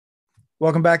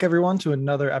Welcome back, everyone, to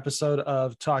another episode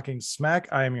of Talking Smack.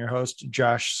 I am your host,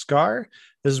 Josh Scar.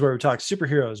 This is where we talk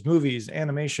superheroes, movies,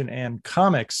 animation, and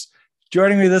comics.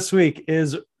 Joining me this week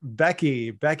is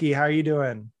Becky. Becky, how are you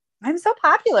doing? I'm so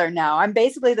popular now. I'm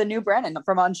basically the new Brennan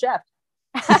from Unchef.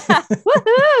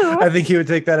 I think he would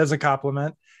take that as a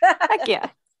compliment. Heck yeah.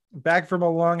 Back from a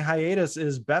long hiatus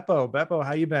is Beppo. Beppo,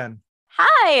 how you been?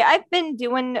 Hi, I've been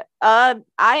doing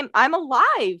I'm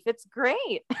alive. It's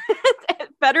great.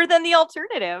 Better than the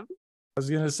alternative. I was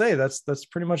gonna say that's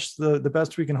pretty much the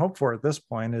best we can hope for at this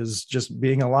point, is just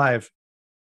being alive.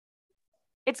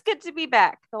 It's good to be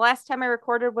back. The last time I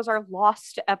recorded was our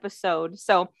lost episode.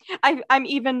 So I'm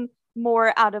even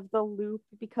more out of the loop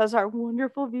because our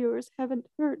wonderful viewers haven't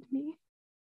heard me.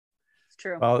 It's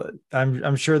true. Well,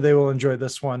 I'm sure they will enjoy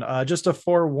this one. Just a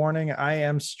forewarning, I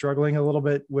am struggling a little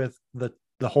bit with the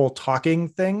whole talking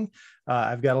thing.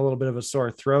 I've got a little bit of a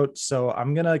sore throat, so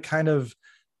I'm gonna try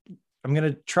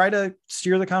to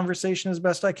steer the conversation as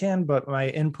best I can, but my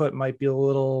input might be a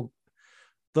little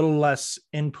less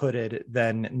inputted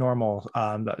than normal.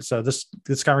 So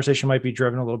this conversation might be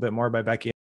driven a little bit more by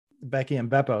Becky and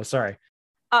Beppo. Sorry.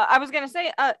 I was going to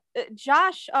say,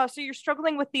 Josh, so you're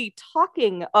struggling with the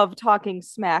talking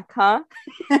smack, huh?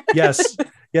 Yes.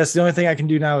 The only thing I can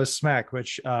do now is smack,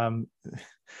 which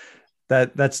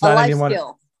that's not anyone.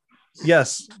 Skill.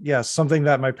 Yes. Something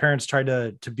that my parents tried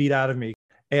to beat out of me.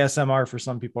 ASMR for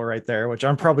some people right there, which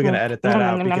I'm probably going to edit that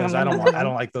out because I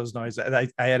don't like those noises.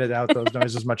 I edit out those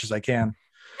noises as much as I can.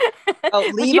 Oh,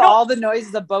 leave all the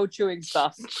noises of Bo chewing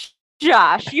stuff.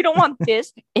 Josh, you don't want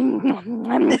this.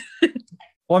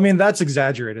 Well, I mean, that's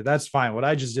exaggerated. That's fine. What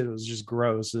I just did was just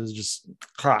gross. It was just,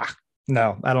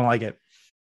 no, I don't like it.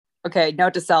 Okay,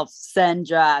 note to self, send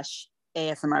Josh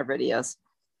ASMR videos.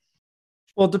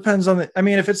 Well, it depends on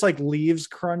if it's like leaves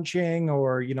crunching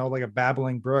or, like a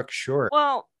babbling brook, sure.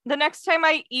 Well, the next time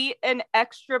I eat an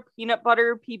extra peanut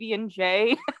butter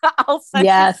PB&J, I'll send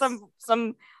you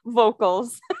some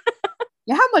vocals.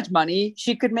 You know how much money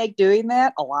she could make doing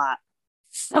that? A lot.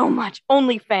 So much.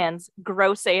 OnlyFans,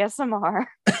 gross ASMR.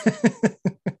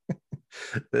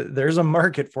 There's a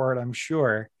market for it, I'm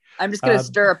sure. I'm just going to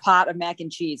stir a pot of mac and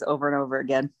cheese over and over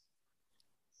again.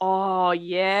 Oh,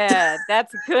 yeah.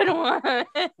 That's a good one.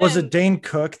 Was it Dane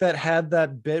Cook that had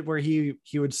that bit where he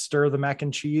would stir the mac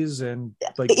and cheese and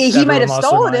like he might have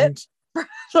stolen it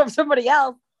from somebody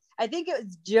else? I think it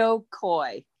was Joe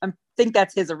Coy. I think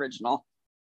that's his original.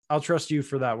 I'll trust you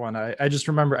for that one. I just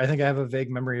remember, I think I have a vague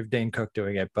memory of Dane Cook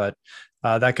doing it, but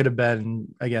that could have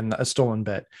been, again, a stolen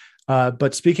bit.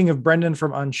 But speaking of Brendan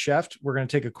from Unchefed, we're going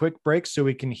to take a quick break so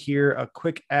we can hear a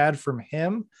quick ad from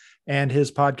him and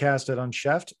his podcast at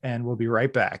Unchefed, and we'll be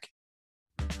right back.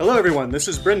 Hello, everyone. This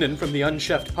is Brendan from the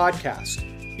Unchefed podcast.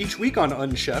 Each week on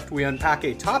Unchefed, we unpack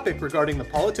a topic regarding the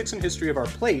politics and history of our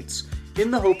plates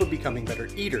in the hope of becoming better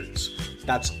eaters.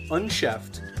 That's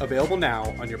Unchefed, available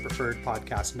now on your preferred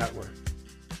podcast network.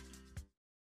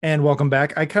 And welcome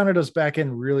back. I counted us back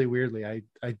in really weirdly. I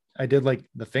did like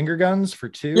the finger guns for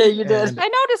 2. Yeah, you did. I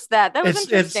noticed that. That was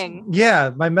interesting.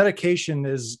 My medication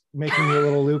is making me a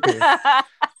little loopy.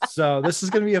 So this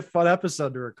is going to be a fun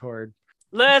episode to record.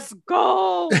 Let's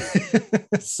go.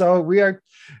 So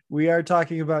we are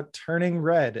talking about Turning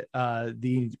Red,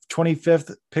 the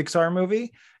 25th Pixar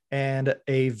movie, and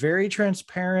a very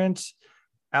transparent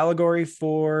allegory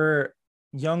for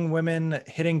young women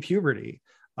hitting puberty.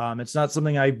 It's not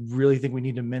something I really think we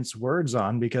need to mince words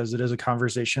on because it is a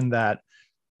conversation that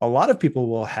a lot of people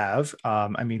will have.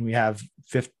 We have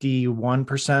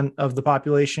 51% of the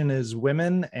population is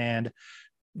women, and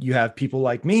you have people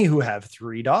like me who have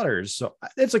 3 daughters. So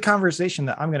it's a conversation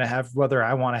that I'm going to have whether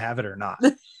I want to have it or not.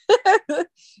 And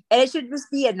it should just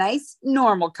be a nice,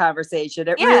 normal conversation.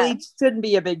 It really shouldn't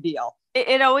be a big deal.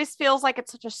 It always feels like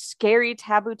it's such a scary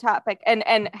taboo topic.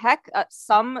 And heck,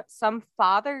 some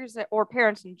fathers or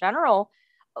parents in general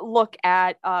look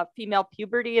at female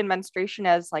puberty and menstruation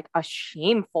as like a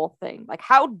shameful thing. Like,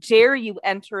 how dare you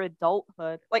enter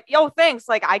adulthood? Like, yo, thanks.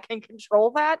 Like, I can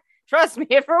control that. Trust me,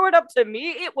 if it were up to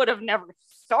me, it would have never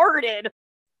started.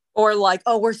 Or like,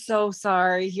 oh, we're so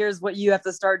sorry. Here's what you have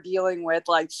to start dealing with.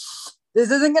 Like, this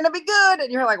isn't going to be good.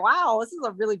 And you're like, wow, this is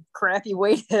a really crappy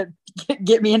way to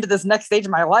get me into this next stage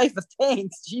of my life.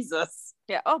 Thanks, Jesus.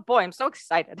 Yeah. Oh boy, I'm so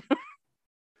excited.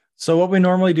 So what we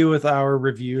normally do with our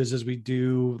reviews is we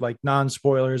do like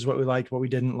non-spoilers, what we liked, what we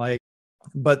didn't like.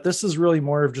 But this is really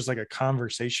more of just like a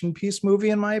conversation piece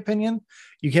movie, in my opinion.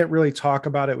 You can't really talk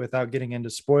about it without getting into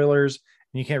spoilers.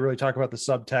 And you can't really talk about the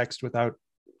subtext without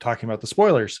talking about the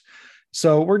spoilers.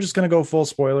 So we're just going to go full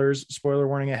spoilers, spoiler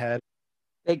warning ahead.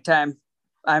 Big time.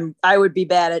 I would be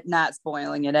bad at not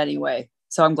spoiling it anyway.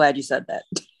 So I'm glad you said that.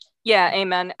 Yeah,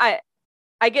 amen.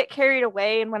 I get carried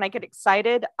away, and when I get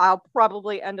excited, I'll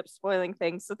probably end up spoiling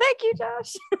things. So thank you,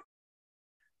 Josh.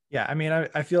 Yeah, I mean,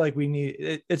 I feel like we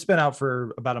need it's been out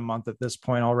for about a month at this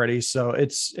point already, so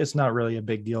it's not really a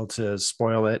big deal to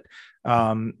spoil it.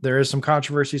 There is some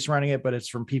controversy surrounding it, but it's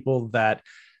from people that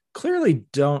clearly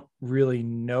don't really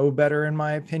know better, in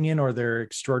my opinion, or they're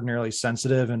extraordinarily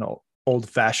sensitive and old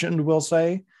fashioned, we'll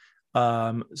say.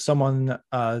 Someone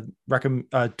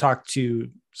talked to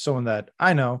someone that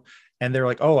I know, and they're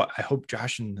like, "Oh, I hope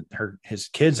Josh and his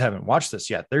kids haven't watched this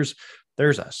yet. There's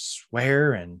a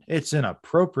swear and it's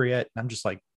inappropriate." And I'm just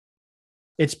like,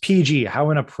 it's PG.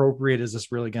 How inappropriate is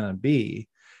this really going to be?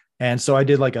 And so I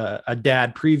did like a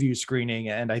dad preview screening.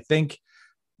 And I think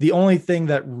the only thing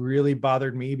that really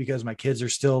bothered me, because my kids are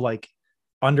still like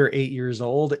under 8 years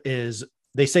old, is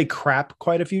they say crap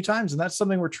quite a few times. And that's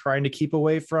something we're trying to keep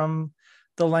away from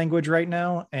the language right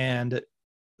now. And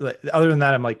other than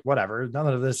that, I'm like, whatever. None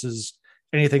of this is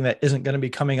anything that isn't going to be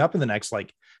coming up in the next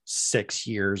like 6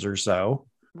 years or so.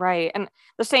 Right. And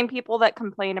the same people that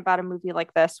complain about a movie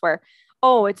like this, where,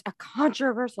 oh, it's a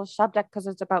controversial subject because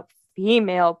it's about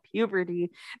female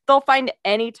puberty, they'll find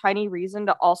any tiny reason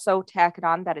to also tack it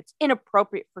on that it's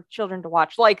inappropriate for children to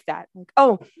watch, like that. Like,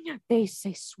 oh, they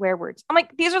say swear words. I'm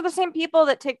like, these are the same people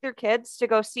that take their kids to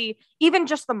go see even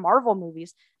just the Marvel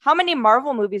movies. How many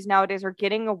Marvel movies nowadays are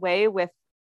getting away with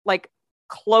like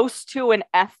close to an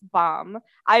F-bomb?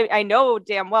 I know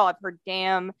damn well I've heard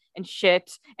damn and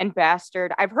shit and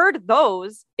bastard. I've heard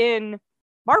those in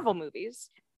Marvel movies.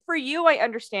 For you, I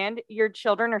understand your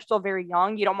children are still very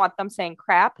young. You don't want them saying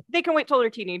crap. They can wait till they're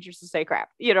teenagers to say crap.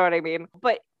 You know what I mean?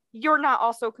 But you're not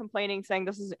also complaining saying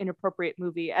this is an inappropriate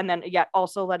movie, and then yet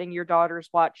also letting your daughters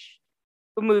watch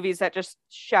movies that just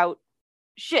shout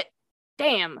shit,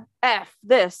 damn, F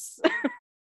this.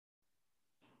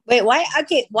 Wait, why?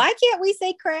 Okay, why can't we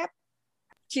say crap?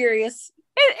 Curious.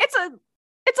 It's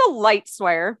a light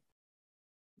swear.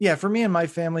 Yeah, for me and my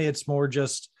family, it's more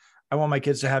just I want my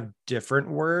kids to have different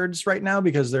words right now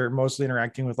because they're mostly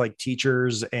interacting with like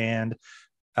teachers and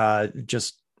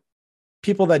just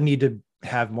people that need to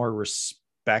have more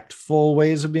respectful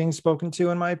ways of being spoken to,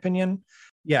 in my opinion.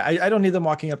 Yeah, I don't need them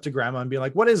walking up to grandma and being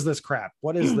like, "What is this crap?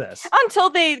 What is this?" Until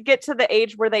they get to the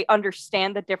age where they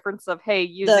understand the difference of, hey,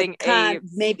 using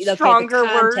maybe stronger the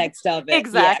context word. of it.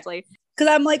 Exactly.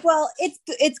 Because I'm like, well,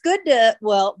 it's good to,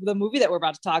 well, the movie that we're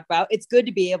about to talk about, it's good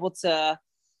to be able to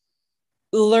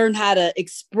learn how to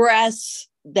express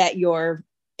that you're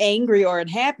angry or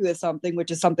unhappy with something,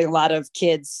 which is something a lot of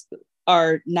kids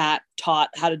are not taught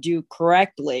how to do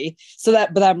correctly. So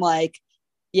that, but I'm like,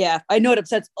 yeah, I know it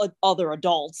upsets other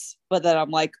adults, but then I'm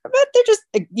like, but they're just,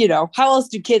 you know, how else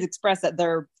do kids express that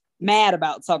they're mad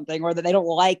about something or that they don't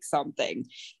like something?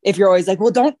 If you're always like,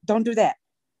 well, don't do that.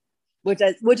 Which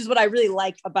is what I really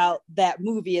like about that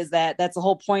movie, is that that's the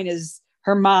whole point, is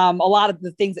her mom, a lot of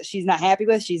the things that she's not happy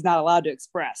with, she's not allowed to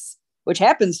express, which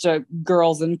happens to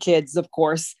girls and kids, of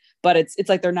course, but it's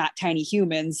like they're not tiny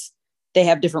humans. They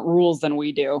have different rules than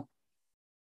we do.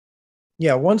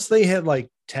 Yeah, once they hit like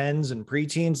tens and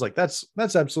preteens, like that's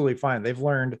absolutely fine. They've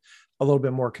learned a little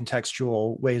bit more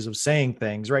contextual ways of saying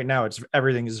things. Right now,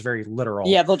 everything is very literal.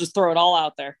 Yeah, they'll just throw it all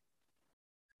out there.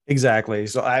 Exactly.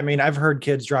 So, I mean, I've heard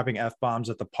kids dropping F-bombs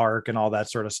at the park and all that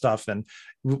sort of stuff. And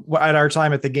at our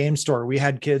time at the game store, we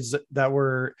had kids that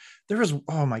were,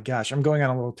 oh my gosh, I'm going on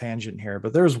a little tangent here,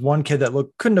 but there was one kid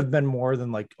that couldn't have been more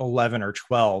than like 11 or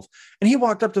 12. And he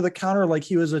walked up to the counter like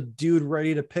he was a dude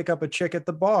ready to pick up a chick at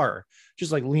the bar.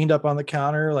 Just like leaned up on the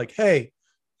counter like, "Hey,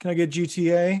 can I get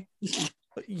GTA?"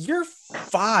 You're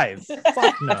 5.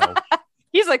 Fuck no.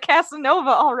 He's a Casanova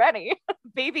already.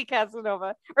 Baby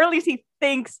Casanova. Or at least he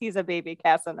thinks he's a baby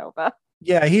Casanova.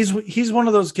 Yeah, he's one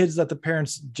of those kids that the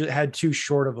parents had too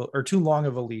long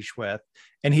of a leash with.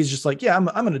 And he's just like, yeah,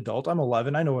 I'm an adult. I'm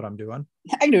 11. I know what I'm doing.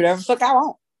 I can do whatever the fuck I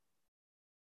want.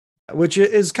 Which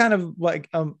is kind of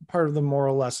like part of the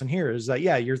moral lesson here is that,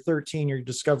 yeah, you're 13, you're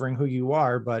discovering who you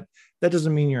are, but that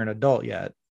doesn't mean you're an adult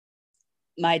yet.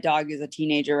 My dog is a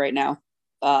teenager right now,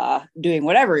 doing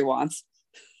whatever he wants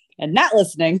and not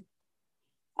listening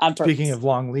on purpose. Speaking of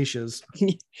long leashes,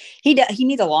 he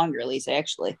needs a longer leash,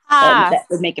 actually. That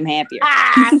would make him happier.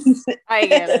 I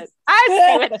get it.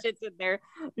 I see what shit's in there.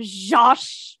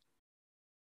 Josh.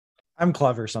 I'm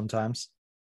clever sometimes.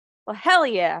 Well, hell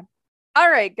yeah. All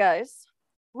right, guys.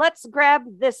 Let's grab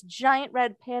this giant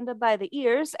red panda by the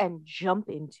ears and jump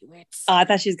into it. Oh, I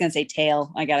thought she was going to say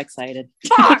tail. I got excited.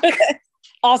 Fuck!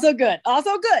 Also good.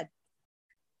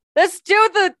 Let's do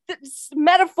the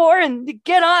metaphor and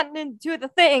get on into the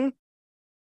thing.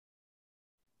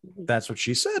 That's what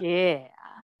she said. Yeah.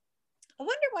 I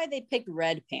wonder why they picked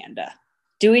Red Panda.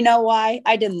 Do we know why?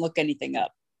 I didn't look anything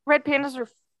up. Red pandas are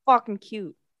fucking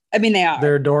cute. I mean, they are.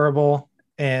 They're adorable,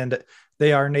 and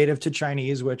they are native to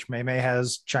Chinese, which Mei Mei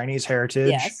has Chinese heritage.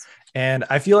 Yes. And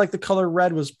I feel like the color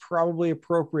red was probably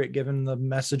appropriate given the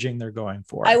messaging they're going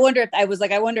for. I wonder if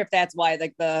that's why,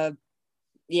 like not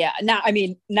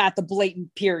the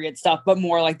blatant period stuff, but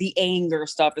more like the anger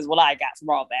stuff is what I got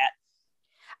from all that.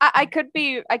 I could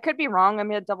be wrong. I'm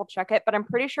gonna double check it, but I'm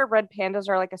pretty sure red pandas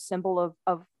are like a symbol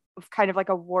of kind of like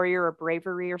a warrior or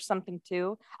bravery or something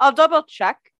too. I'll double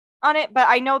check on it, but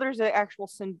I know there's an actual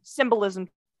symbolism.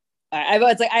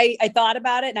 I thought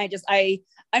about it, and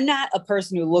I'm not a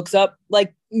person who looks up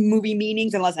like movie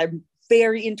meanings unless I'm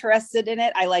very interested in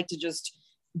it. I like to just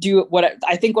do what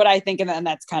I think, and then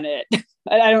that's kind of it.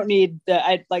 I don't need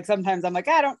sometimes I'm like,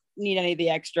 I don't need any of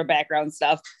the extra background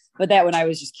stuff, but that one I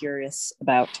was just curious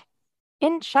about.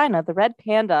 In China, the red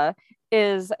panda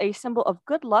is a symbol of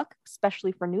good luck,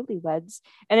 especially for newlyweds,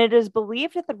 and it is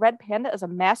believed that the red panda is a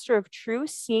master of true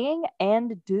seeing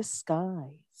and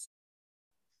disguise.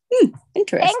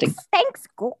 Interesting. Thanks,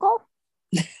 Google.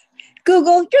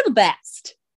 Google, you're the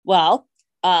best. Well,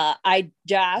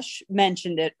 Josh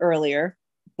mentioned it earlier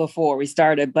before we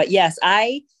started, but yes,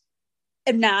 I'm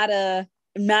not a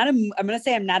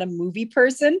movie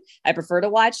person. I prefer to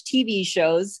watch TV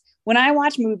shows. When I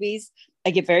watch movies,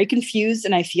 I get very confused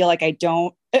and I feel like I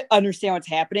don't understand what's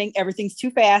happening. Everything's too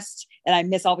fast and I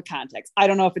miss all the context. I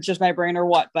don't know if it's just my brain or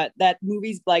what, but that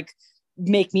movies like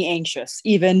make me anxious,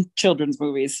 even children's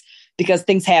movies, because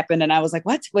things happen. And I was like,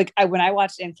 what? Like when I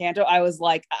watched Encanto, I was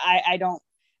like, I don't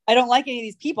like any of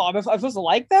these people. I'm supposed to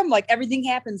like them. Like everything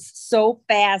happens so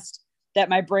fast that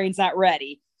my brain's not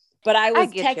ready. But I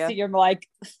was texting him like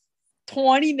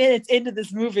 20 minutes into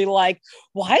this movie, like,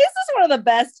 why is this one of the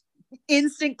best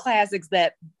instant classics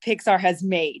that Pixar has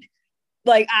made?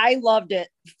 Like, I loved it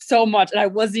so much, and I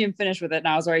wasn't even finished with it. And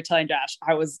I was already telling Josh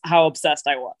how obsessed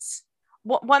I was.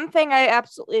 One thing I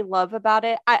absolutely love about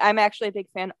it, I'm actually a big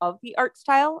fan of the art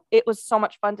style. It was so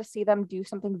much fun to see them do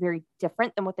something very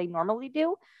different than what they normally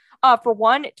do. For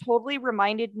one, it totally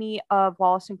reminded me of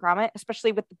Wallace and Gromit,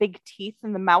 especially with the big teeth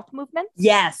and the mouth movements.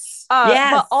 Yes.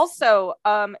 But also,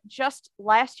 just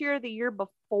last year, the year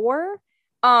before,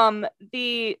 not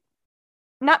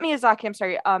Miyazaki, I'm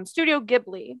sorry, Studio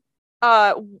Ghibli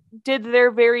did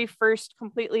their very first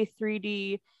completely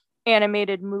 3D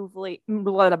animated movie,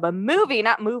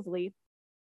 not movie.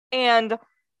 And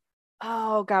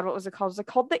oh god, what was it called? Was it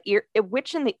called The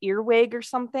Witch in the Earwig or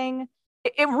something?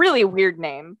 It really weird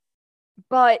name,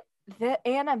 but the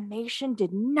animation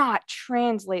did not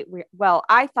translate well.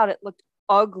 I thought it looked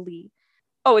ugly.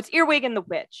 Oh, it's Earwig and the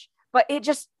Witch, but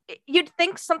you'd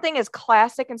think something as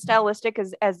classic and stylistic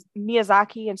as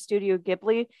Miyazaki and Studio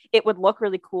Ghibli, it would look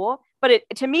really cool, but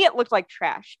to me it looked like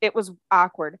trash. It was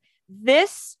awkward.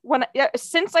 Since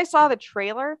I saw the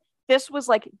trailer, this was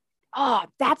like,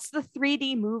 that's the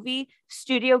 3D movie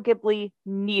Studio Ghibli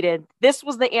needed. This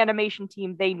was the animation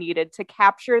team they needed to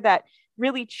capture that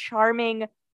really charming.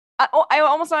 I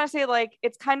almost want to say like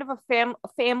it's kind of a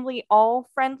family all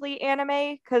friendly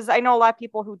anime, because I know a lot of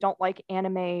people who don't like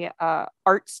anime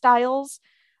art styles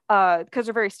because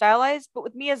they're very stylized. But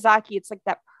with Miyazaki, it's like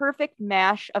that perfect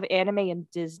mash of anime and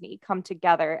Disney come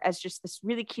together as just this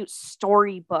really cute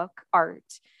storybook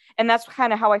art. And that's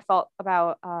kind of how I felt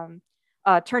about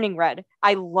Turning Red.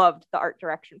 I loved the art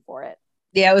direction for it.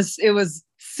 Yeah, it was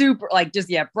super, like, just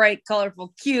bright,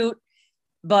 colorful, cute,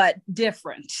 but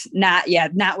different. Not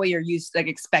what you're used to, like,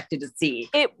 expected to see.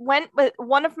 It went with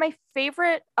one of my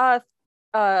favorite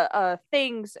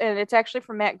things, and it's actually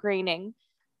from Matt Groening.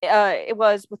 It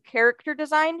was with character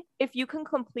design. If you can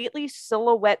completely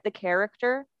silhouette the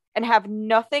character and have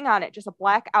nothing on it, just a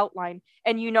black outline,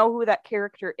 and you know who that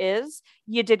character is,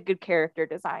 you did good character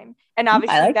design. And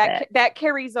obviously that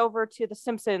carries over to The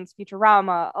Simpsons,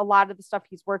 Futurama, a lot of the stuff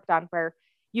he's worked on, where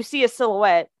you see a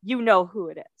silhouette, you know who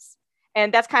it is.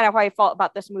 And that's kind of how I felt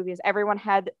about this movie, is everyone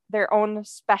had their own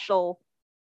special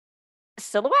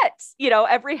silhouettes.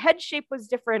 Every head shape was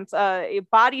different.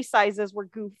 Body sizes were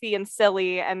goofy and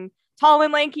silly, and tall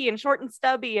and lanky and short and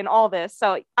stubby and all this.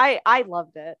 So I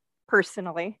loved it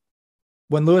personally.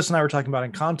 When Lewis and I were talking about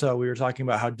Encanto, we were talking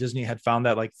about how Disney had found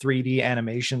that like 3D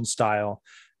animation style.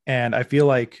 And I feel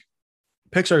like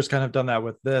Pixar's kind of done that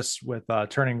with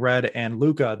Turning Red and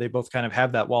Luca. They both kind of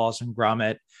have that Wallace and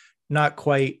Gromit, not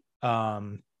quite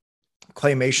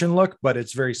claymation look, but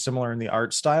it's very similar in the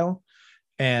art style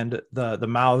and the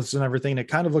mouths and everything. It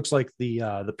kind of looks like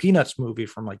the Peanuts movie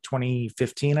from like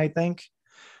 2015, I think,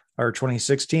 or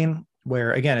 2016,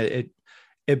 where again,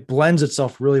 it it blends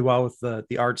itself really well with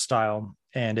the art style,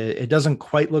 and it doesn't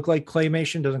quite look like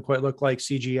claymation, doesn't quite look like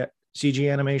CG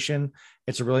animation.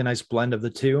 It's a really nice blend of the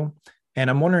two. And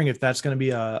I'm wondering if that's going to be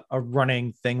a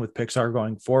running thing with Pixar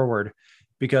going forward,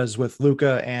 because with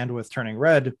Luca and with Turning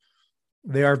Red,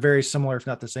 they are very similar, if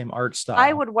not the same art style.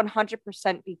 I would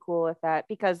 100% be cool with that,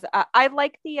 because I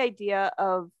like the idea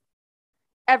of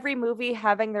every movie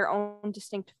having their own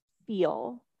distinct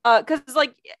feel. Because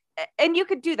like, and you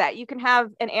could do that. You can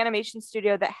have an animation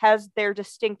studio that has their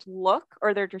distinct look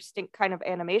or their distinct kind of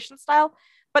animation style,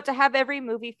 but to have every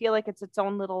movie feel like it's its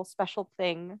own little special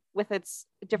thing with its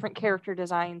different character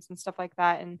designs and stuff like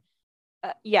that. And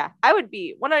yeah, I would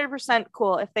be 100%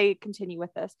 cool if they continue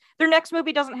with this. Their next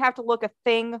movie doesn't have to look a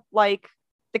thing like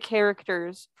the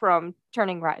characters from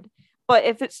Turning Red, but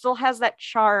if it still has that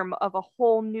charm of a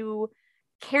whole new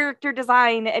character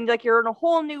design and like you're in a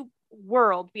whole new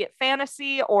world, be it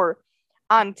fantasy or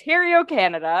Ontario,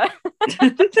 Canada.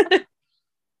 I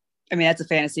mean, that's a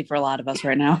fantasy for a lot of us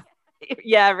right now.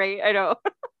 Yeah, right. I know.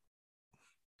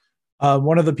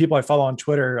 One of the people I follow on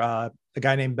Twitter, a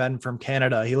guy named Ben from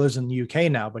Canada, he lives in the UK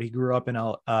now, but he grew up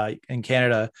in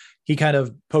Canada. He kind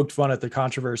of poked fun at the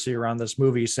controversy around this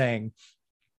movie, saying,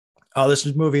 "Oh, this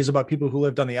movie is about people who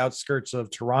lived on the outskirts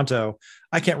of Toronto.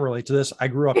 I can't relate to this. I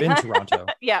grew up in Toronto."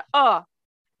 Yeah. Oh,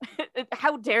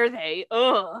 how dare they?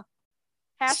 Ugh.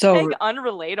 Hashtag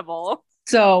unrelatable.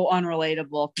 So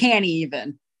unrelatable. Can't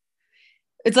even.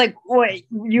 It's like, wait,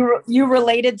 you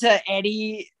related to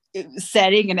any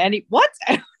setting and any what?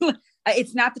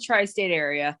 It's not the tri-state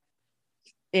area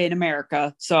in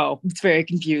America, so it's very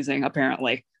confusing.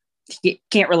 Apparently,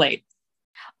 can't relate.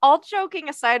 All joking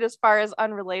aside, as far as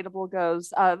unrelatable goes,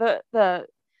 the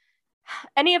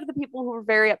any of the people who were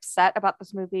very upset about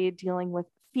this movie dealing with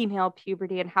female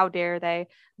puberty and how dare they,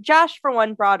 Josh for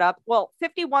one brought up, well,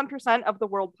 51% of the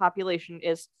world population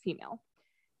is female.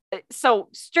 So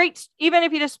straight, even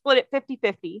if you just split it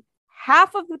 50-50,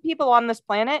 half of the people on this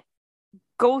planet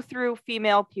go through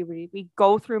female puberty. We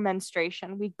go through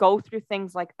menstruation. We go through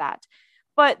things like that.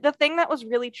 But the thing that was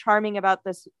really charming about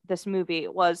this movie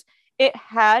was it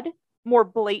had more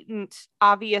blatant,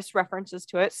 obvious references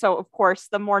to it. So, of course,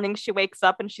 the morning she wakes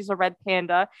up and she's a red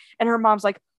panda and her mom's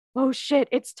like, "Oh shit,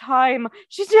 it's time.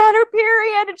 She's on her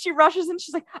period." And she rushes and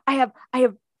she's like, I have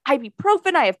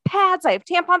ibuprofen, I have pads, I have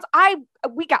tampons.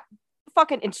 We got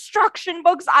fucking instruction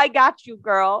books. I got you,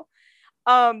 girl.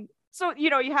 So, you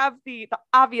know, you have the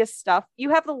obvious stuff. You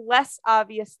have the less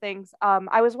obvious things.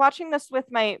 I was watching this with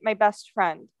my best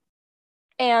friend,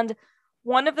 and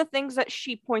one of the things that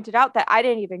she pointed out that I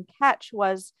didn't even catch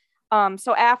was,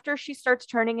 so after she starts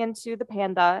turning into the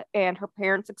panda and her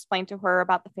parents explain to her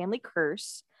about the family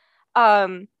curse,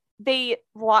 they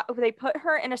put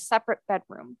her in a separate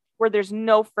bedroom where there's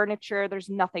no furniture, there's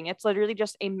nothing. It's literally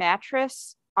just a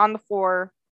mattress on the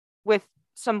floor with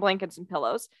some blankets and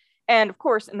pillows. And of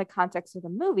course, in the context of the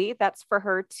movie, that's for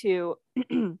her to,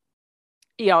 you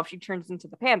know, if she turns into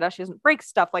the panda, she doesn't break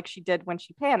stuff like she did when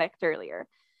she panicked earlier.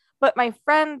 But my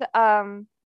friend, I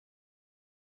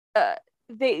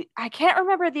can't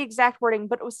remember the exact wording,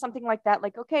 but it was something like that.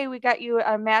 Like, okay, we got you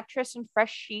a mattress and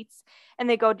fresh sheets. And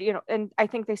they go, you know, and I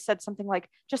think they said something like,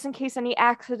 just in case any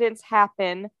accidents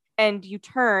happen and you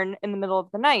turn in the middle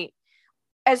of the night.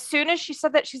 As soon as she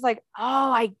said that, she's like,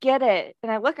 "Oh, I get it."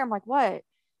 And I look, I'm like, "What?"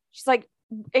 She's like,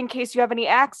 "In case you have any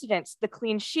accidents, the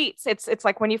clean sheets. It's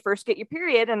like when you first get your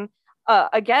period. And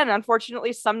again,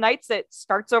 unfortunately, some nights it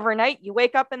starts overnight. You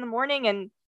wake up in the morning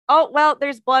and, oh, well,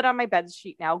 there's blood on my bed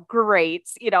sheet now. Great.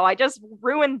 You know, I just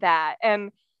ruined that."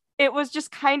 And it was just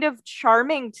kind of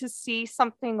charming to see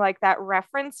something like that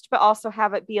referenced, but also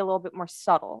have it be a little bit more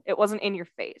subtle. It wasn't in your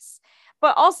face.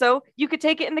 But also, you could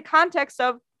take it in the context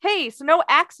of, hey, so no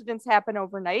accidents happen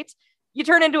overnight. You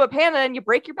turn into a panda and you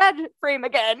break your bed frame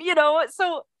again, you know?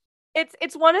 So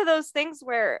it's one of those things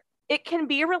where it can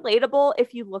be relatable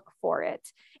if you look for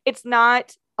it. It's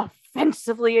not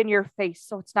offensively in your face.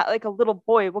 So it's not like a little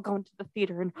boy will go into the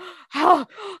theater and how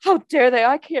dare they?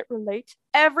 I can't relate.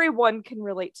 Everyone can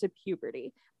relate to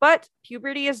puberty, but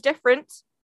puberty is different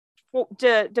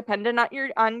dependent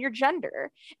on your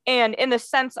gender. And in the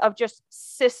sense of just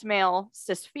cis male,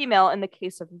 cis female, in the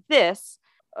case of this,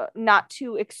 not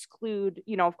to exclude,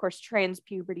 you know, of course, trans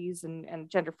puberties and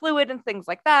gender fluid and things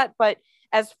like that. But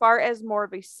as far as more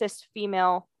of a cis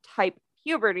female type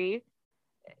puberty,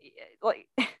 like,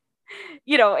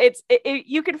 you know,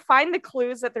 you can find the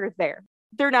clues that they're there.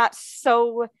 They're not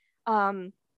so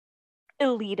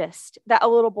elitist that a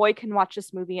little boy can watch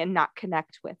this movie and not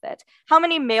connect with it. How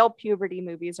many male puberty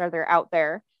movies are there out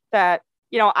there that,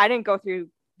 you know, I didn't go through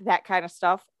that kind of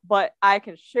stuff, but I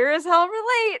can sure as hell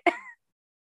relate.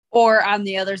 Or on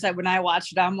the other side, when I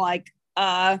watched it, I'm like,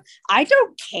 I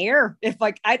don't care if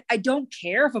like I don't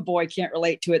care if a boy can't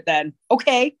relate to it. Then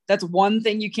okay, that's one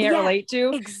thing you can't relate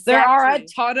to. Exactly. There are a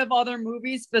ton of other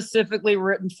movies specifically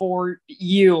written for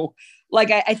you. Like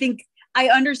I think I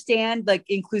understand like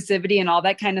inclusivity and all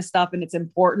that kind of stuff, and it's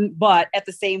important, but at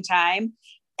the same time,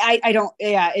 I don't.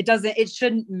 Yeah, it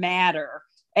shouldn't matter.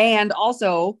 And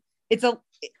also,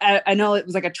 I know it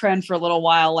was like a trend for a little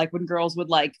while, like when girls would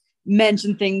like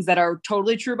mention things that are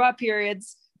totally true about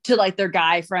periods to like their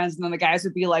guy friends, and then the guys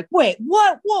would be like, wait,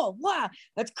 what? Whoa, wow,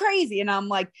 that's crazy. And I'm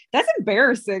like, that's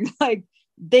embarrassing. Like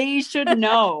they should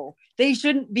know. They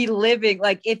shouldn't be living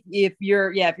like if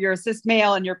you're a cis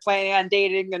male and you're planning on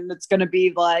dating and it's going to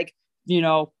be like, you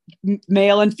know,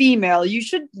 male and female, you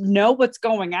should know what's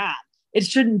going on. It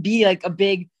shouldn't be like a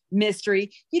big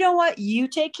mystery. You know what? You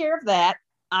take care of that.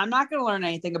 I'm not going to learn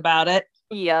anything about it.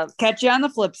 Yeah. Catch you on the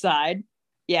flip side.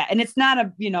 Yeah. And it's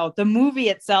not the movie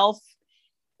itself,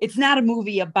 it's not a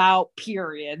movie about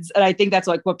periods. And I think that's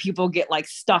like what people get like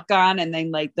stuck on. And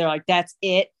then like, they're like, that's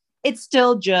it. It's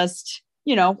still just,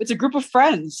 it's a group of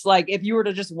friends. Like if you were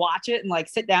to just watch it and like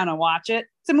sit down and watch it,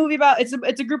 it's a movie about, it's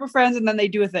a group of friends and then they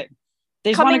do a thing.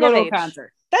 They just want to go to a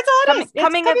concert. That's all it is.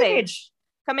 Coming of age.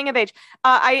 Coming of age.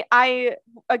 I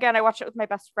watched it with my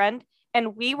best friend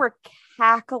and we were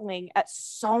cackling at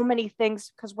so many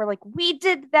things because we're like, we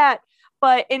did that.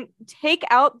 But take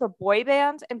out the boy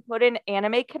bands and put in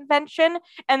anime convention.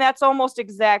 And that's almost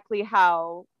exactly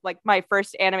how like my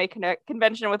first anime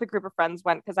convention with a group of friends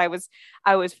went. Cause I was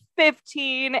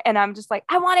 15 and I'm just like,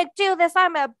 I want to do this.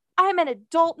 I'm an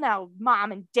adult now,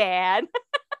 mom and dad.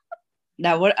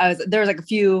 Now there was like a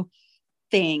few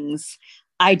things.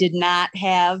 I did not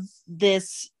have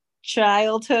this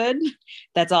childhood.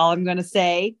 That's all I'm going to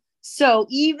say. So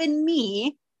even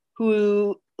me,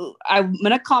 who I'm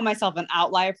going to call myself an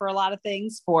outlier for a lot of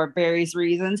things for various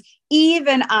reasons,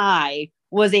 even I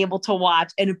was able to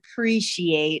watch and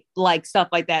appreciate like stuff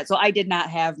like that. So I did not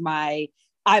have I'm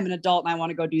an adult and I want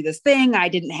to go do this thing. I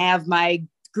didn't have my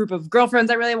group of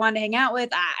girlfriends I really wanted to hang out with.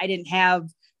 I didn't have,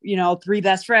 3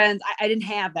 best friends. I didn't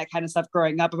have that kind of stuff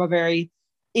growing up. I'm a very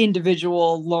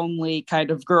individual, lonely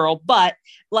kind of girl, but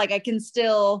like I can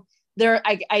still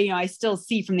I still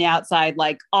see from the outside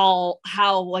like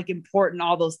how like important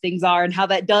all those things are and how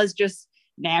that does just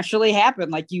naturally happen.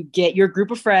 Like you get your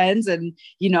group of friends and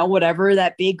whatever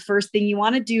that big first thing you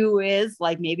want to do is,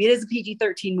 like maybe it is a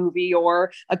PG-13 movie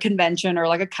or a convention or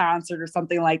like a concert or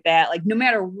something like that. Like no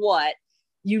matter what,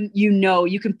 you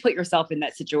can put yourself in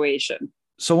that situation.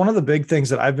 So one of the big things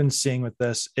that I've been seeing with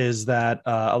this is that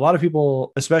a lot of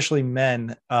people, especially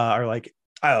men, are like,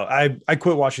 I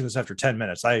quit watching this after 10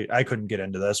 minutes. I couldn't get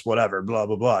into this, whatever, blah,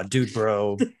 blah, blah. Dude,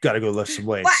 bro, got to go lift some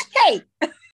weights. Hey,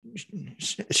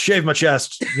 shave my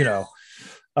chest,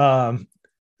 but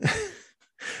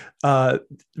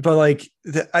like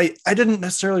I didn't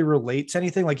necessarily relate to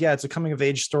anything. Like, yeah, it's a coming of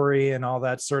age story and all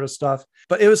that sort of stuff,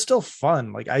 but it was still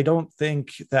fun. Like, I don't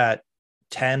think that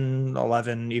 10,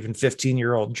 11, even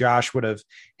 15-year-old Josh would have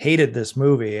hated this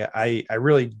movie. I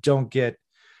really don't get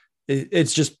it.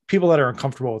 It's just people that are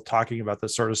uncomfortable with talking about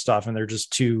this sort of stuff and they're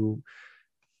just too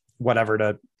whatever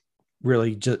to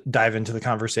really just dive into the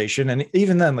conversation. And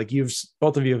even then, like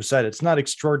both of you have said, it's not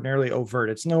extraordinarily overt.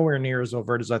 It's nowhere near as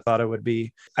overt as I thought it would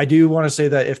be. I do want to say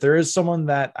that if there is someone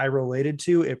that I related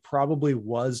to, it probably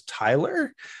was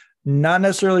Tyler, not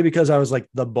necessarily because I was like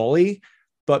the bully,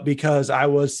 but because I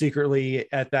was secretly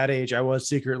at that age, I was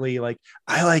secretly like,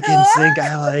 I like NSYNC,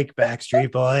 I like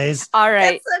Backstreet Boys. All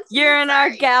right. You're in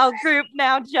our gal group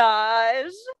now,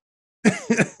 Josh.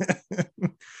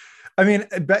 I mean,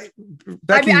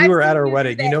 Becky, you were at our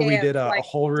wedding. We did a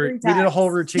whole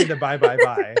routine to bye, bye,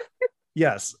 bye.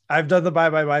 Yes, I've done the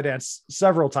bye, bye, bye dance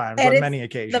several times on many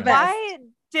occasions. Why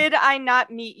did I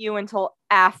not meet you until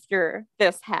after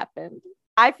this happened?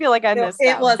 I feel like I missed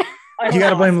out. You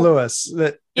got to blame Lewis.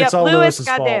 It's all Lewis's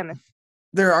fault. Goddamn it.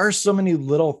 There are so many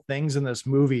little things in this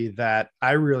movie that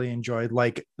I really enjoyed.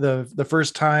 Like the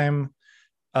first time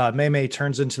Mei Mei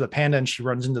turns into the panda and she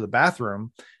runs into the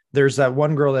bathroom, there's that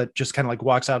one girl that just kind of like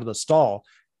walks out of the stall.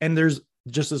 And there's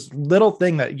just this little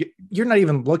thing that you're not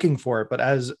even looking for it. But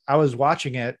as I was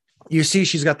watching it, you see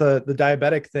she's got the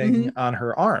diabetic thing on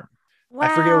her arm. Wow.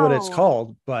 I forget what it's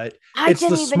called, but it's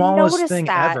the smallest thing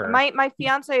ever. My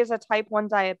fiance is a type 1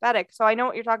 diabetic, so I know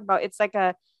what you're talking about. It's like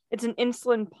it's an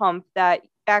insulin pump that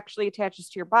actually attaches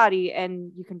to your body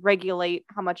and you can regulate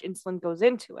how much insulin goes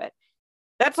into it.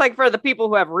 That's like for the people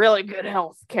who have really good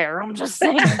health care. I'm just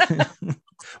saying.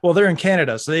 Well, they're in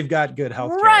Canada, so they've got good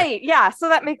health care. Right. Yeah. So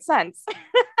that makes sense.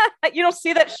 You don't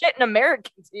see that shit in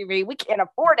American TV. We can't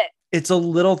afford it. It's a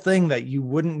little thing that you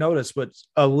wouldn't notice, but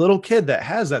a little kid that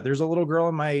has that. There's a little girl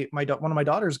in my one of my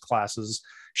daughter's classes.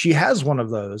 She has one of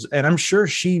those, and I'm sure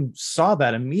she saw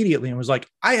that immediately and was like,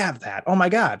 "I have that. Oh my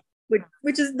god!"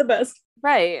 Which is the best.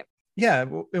 Right. Yeah,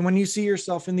 and when you see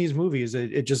yourself in these movies,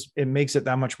 it just makes it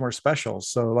that much more special.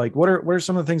 So, like, what are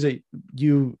some of the things that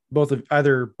you both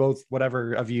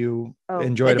whatever of you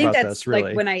enjoyed about this? Really,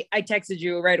 like when I texted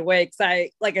you right away, because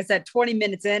like I said, 20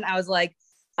 minutes in, I was like,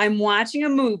 I'm watching a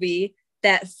movie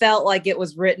that felt like it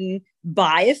was written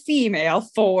by a female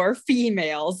for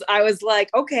females. I was like,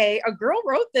 okay, a girl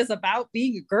wrote this about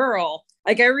being a girl.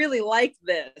 Like, I really like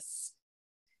this.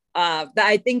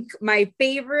 I think my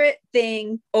favorite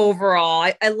thing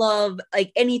overall, I love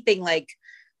like anything like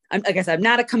like I said, I'm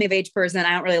not a coming of age person.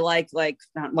 I don't really like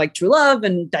true love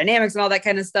and dynamics and all that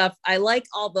kind of stuff. I like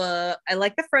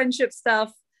the friendship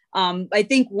stuff. I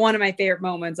think one of my favorite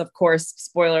moments, of course,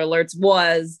 spoiler alerts,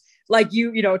 was like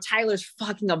Tyler's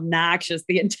fucking obnoxious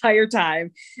the entire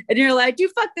time, and you're like, you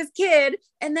fuck this kid,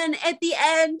 and then at the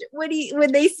end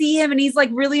when they see him and he's like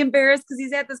really embarrassed because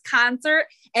he's at this concert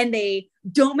and they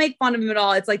don't make fun of him at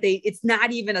all. It's like it's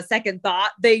not even a second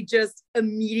thought. They just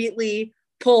immediately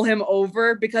pull him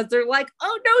over because they're like,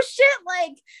 oh no shit,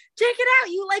 like check it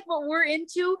out, you like what we're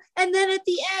into, and then at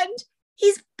the end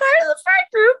he's part of the friend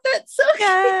group. That's so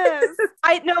yes.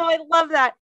 I know, I love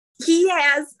that. He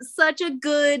has such a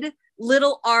good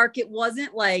little arc. It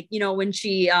wasn't like, when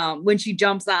she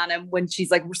jumps on him, when she's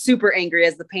like super angry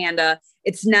as the panda,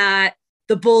 it's not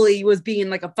the bully was being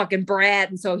like a fucking brat.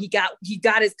 And so he got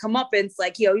his comeuppance,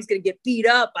 like, he's going to get beat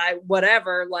up by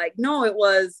whatever. Like, no, it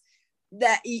was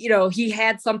that, he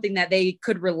had something that they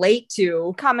could relate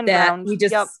to, common that ground. He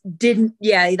just didn't,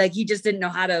 he just didn't know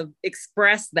how to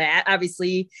express that.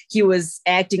 Obviously he was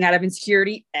acting out of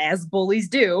insecurity, as bullies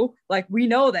do. Like, we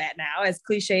know that now, as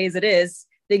cliche as it is.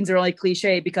 Things are only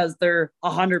cliche because they're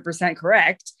 100%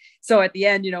 correct. So at the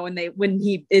end, when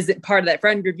he isn't part of that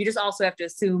friend group, you just also have to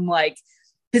assume like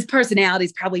his personality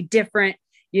is probably different.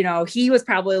 He was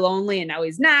probably lonely and now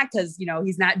he's not, because,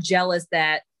 he's not jealous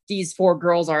that these 4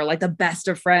 girls are like the best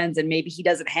of friends and maybe he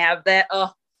doesn't have that.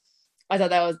 Oh, I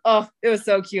thought that was, it was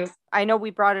so cute. I know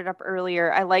we brought it up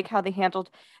earlier. I like how they handled,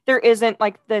 there isn't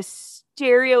like this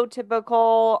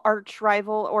stereotypical arch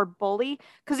rival or bully.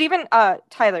 Because even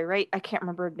Tyler, right? I can't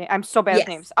remember his name. I'm so bad with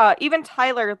names. Even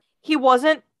Tyler, he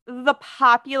wasn't the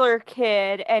popular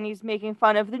kid and he's making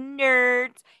fun of the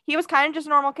nerds. He was kind of just a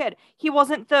normal kid. He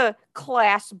wasn't the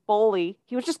class bully.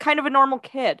 He was just kind of a normal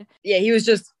kid. Yeah, he was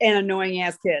just an annoying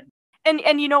ass kid.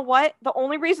 And you know what? The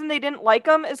only reason they didn't like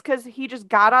him is because he just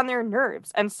got on their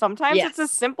nerves. And sometimes it's as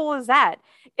simple as that.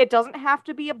 It doesn't have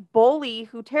to be a bully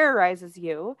who terrorizes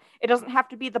you. It doesn't have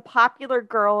to be the popular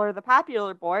girl or the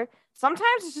popular boy.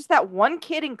 Sometimes it's just that one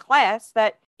kid in class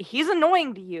that he's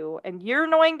annoying to you and you're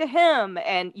annoying to him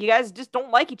and you guys just don't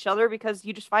like each other because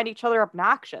you just find each other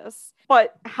obnoxious.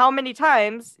 But how many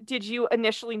times did you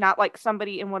initially not like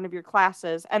somebody in one of your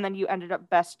classes and then you ended up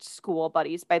best school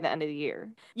buddies by the end of the year?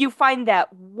 You find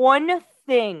that one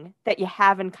thing that you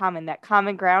have in common, that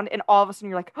common ground, and all of a sudden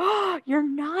you're like, oh, you're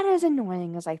not as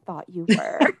annoying as I thought you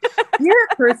were. You're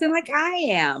a person like I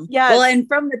am. Yes. Well, and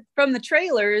from the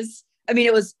trailers, I mean,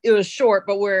 it was short,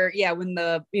 but when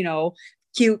the,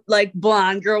 cute, like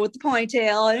blonde girl with the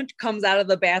ponytail and comes out of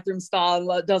the bathroom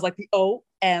stall and does like the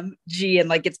OMG and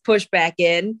like gets pushed back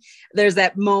in. There's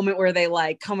that moment where they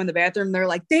like come in the bathroom. They're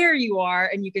like, there you are.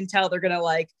 And you can tell they're going to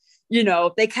like,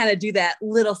 they kind of do that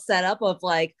little setup of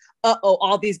like,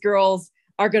 all these girls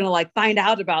are going to like find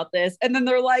out about this. And then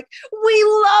they're like, we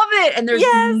love it. And there's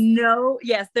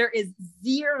there is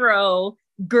zero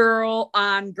girl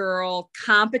on girl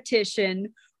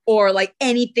competition or like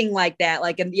anything like that.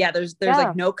 Like, and there's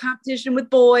like no competition with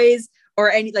boys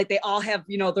or any, like they all have,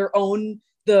 their own,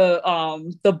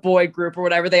 the boy group or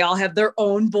whatever. They all have their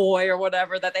own boy or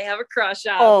whatever that they have a crush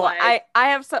on. Oh, like, I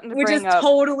have something to bring up. Which is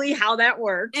totally how that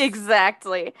works.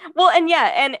 Exactly. Well, and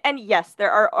yes,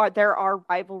 there are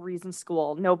rivalries in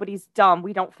school. Nobody's dumb.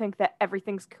 We don't think that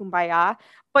everything's kumbaya,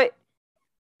 but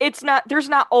there's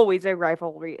not always a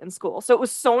rivalry in school. So it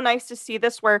was so nice to see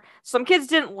this where some kids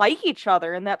didn't like each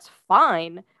other and that's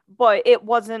fine, but it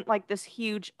wasn't like this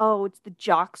huge, it's the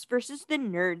jocks versus the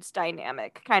nerds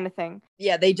dynamic kind of thing.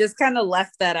 Yeah, they just kind of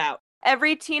left that out.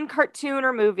 Every teen cartoon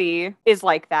or movie is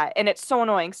like that, and it's so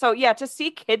annoying. So yeah, to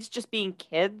see kids just being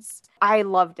kids, I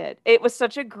loved it. It was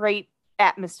such a great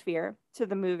atmosphere to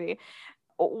the movie.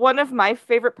 one of my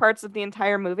favorite parts of the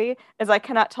entire movie is I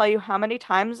cannot tell you how many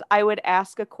times I would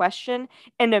ask a question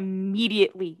and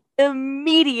immediately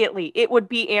it would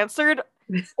be answered,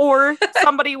 or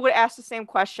somebody would ask the same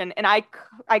question, and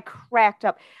I cracked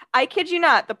up. I kid you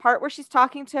not, the part where she's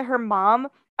talking to her mom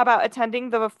about attending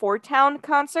the Four Town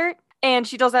concert, and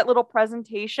she does that little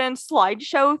presentation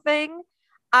slideshow thing.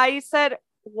 I said,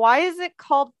 why is it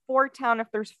called Four Town if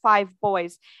there's 5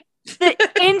 boys? The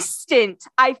instant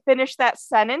I finished that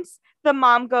sentence, the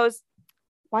mom goes,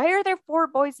 why are there 4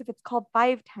 boys if it's called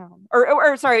Five Town?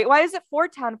 Or sorry, why is it Four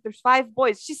Town if there's 5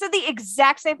 boys? She said the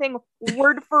exact same thing,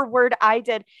 word for word I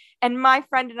did. And my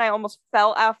friend and I almost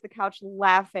fell off the couch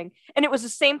laughing. And it was the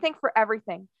same thing for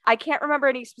everything. I can't remember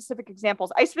any specific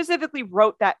examples. I specifically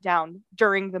wrote that down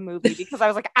during the movie because I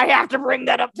was like, I have to bring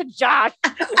that up to Josh.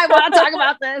 I want to talk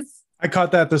about this. I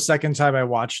caught that the second time I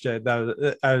watched it.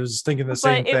 I was thinking the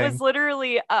same thing. It was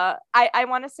literally, I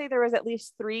want to say there was at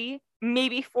least 3,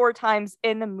 maybe 4 times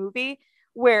in the movie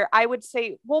where I would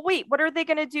say, well, wait, what are they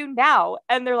going to do now?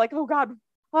 And they're like, oh God.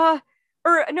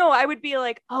 Or no, I would be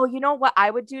like, oh, you know what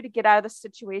I would do to get out of the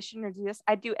situation or do this?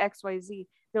 I'd do X, Y, Z.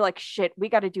 They're like, shit, we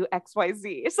got to do X, Y,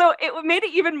 Z. So it made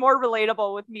it even more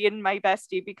relatable with me and my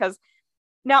bestie, because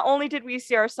not only did we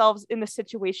see ourselves in the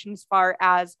situation as far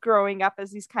as growing up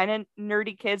as these kind of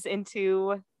nerdy kids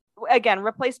into, again,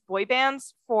 replace boy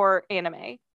bands for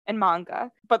anime and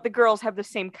manga, but the girls have the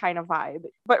same kind of vibe.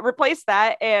 But replace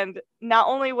that, and not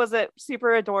only was it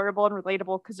super adorable and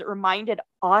relatable because it reminded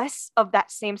us of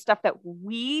that same stuff that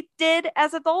we did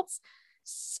as adults.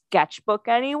 Sketchbook,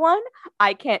 anyone?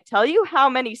 I can't tell you how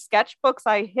many sketchbooks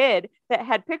I hid that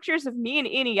had pictures of me and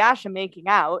Inuyasha making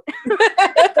out.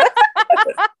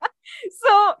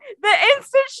 So the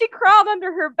instant she crawled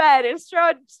under her bed and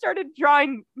started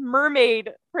drawing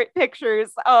mermaid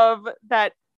pictures of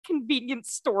that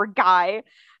convenience store guy,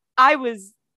 I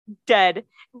was dead.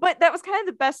 But that was kind of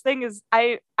the best thing, is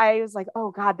I was like,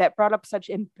 oh God, that brought up such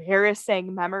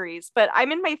embarrassing memories. But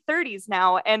I'm in my 30s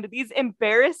now, and these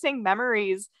embarrassing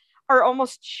memories are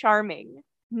almost charming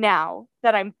now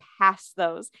that I'm past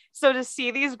those. So to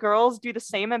see these girls do the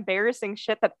same embarrassing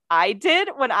shit that I did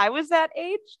when I was that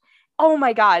age, oh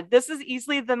my God, this is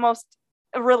easily the most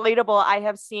relatable I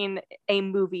have seen a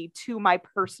movie to my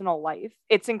personal life.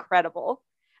 It's incredible.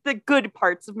 The good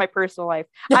parts of my personal life.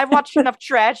 I've watched enough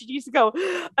tragedies to go,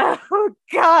 oh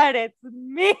God, it's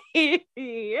me.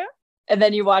 And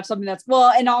then you watch something that's,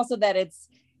 well, and also that it's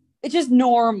just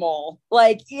normal.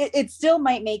 Like it still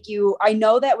might make you, I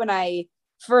know that when I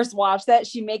first watched that,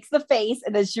 she makes the face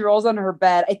and then she rolls on her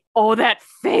bed. Oh, that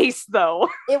face though.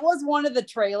 It was one of the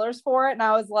trailers for it, and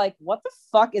I was like, what the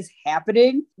fuck is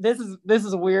happening? This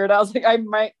is weird. I was like, I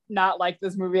might not like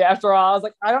this movie after all. I was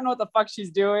like, I don't know what the fuck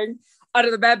she's doing under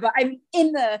the bed, but I'm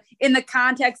in the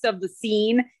context of the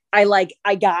scene, I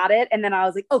got it. And then I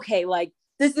was like, okay, like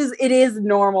it is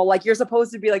normal. Like you're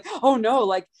supposed to be like, oh no,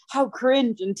 like how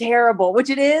cringe and terrible, which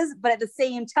it is, but at the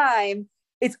same time,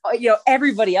 it's,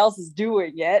 everybody else is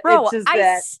doing it. Bro, it's just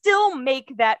I still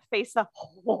make that face. I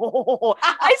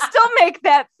still make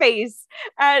that face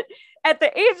at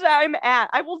the age that I'm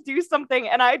at. I will do something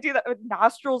and I do that with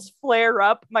nostrils flare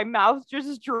up. My mouth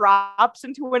just drops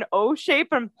into an O shape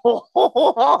and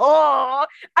I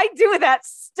do that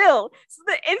still. So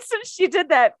the instant she did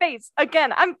that face,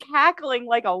 again, I'm cackling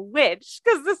like a witch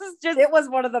because this is just, it was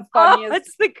one of the funniest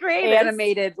it's the greatest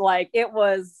animated, like it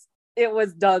was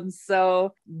done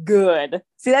so good.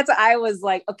 See, that's what I was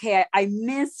like, okay, I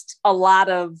missed a lot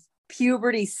of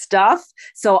puberty stuff,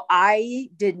 so I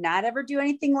did not ever do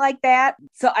anything like that.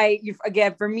 So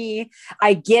again, for me,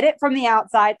 I get it from the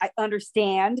outside. I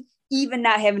understand, even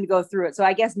not having to go through it. So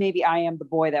I guess maybe I am the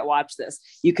boy that watched this.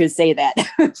 You could say that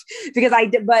because I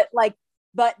did, but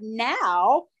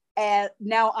now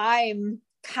I'm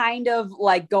kind of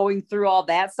like going through all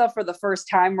that stuff for the first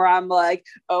time, where I'm like,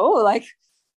 oh, like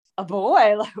a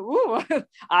boy, like, ooh,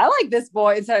 I like this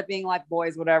boy, instead of being like,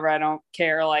 boys, whatever, I don't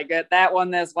care, like that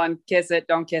one, this one, kiss it,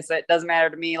 don't kiss it, doesn't matter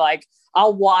to me. Like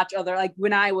I'll watch other, like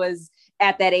when I was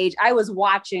at that age, I was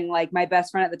watching, like my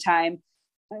best friend at the time,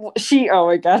 oh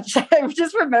my gosh, I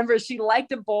just remember she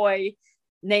liked a boy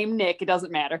named Nick. It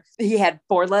doesn't matter. He had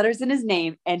 4 letters in his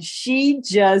name, and she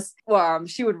just,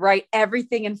 she would write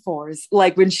everything in 4s.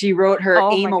 Like when she wrote her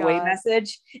aim away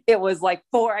message, it was like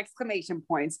 4 exclamation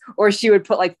points, or she would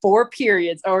put like 4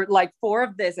 periods, or like 4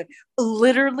 of this, and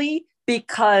literally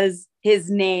because his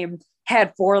name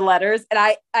had 4 letters. And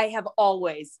I have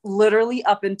always, literally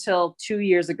up until 2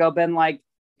 years ago, been like,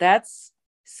 that's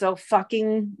so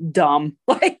fucking dumb.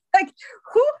 Like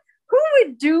who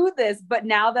I do this? But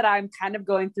now that I'm kind of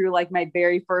going through like my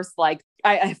very first, like,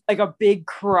 I like a big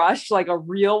crush, like a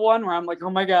real one where I'm like,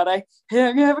 oh my God, I'm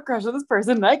gonna have a crush on this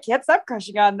person and I can't stop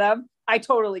crushing on them. I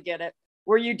totally get it.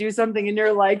 Where you do something and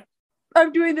you're like,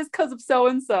 I'm doing this because of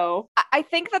so-and-so. I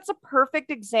think that's a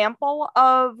perfect example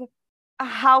of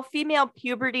how female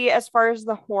puberty, as far as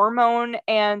the hormone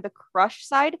and the crush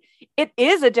side, it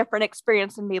is a different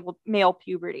experience than male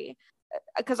puberty.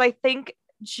 Because I think,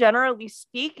 generally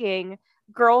speaking,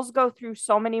 girls go through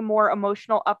so many more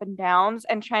emotional up and downs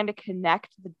and trying to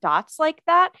connect the dots like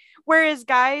that, whereas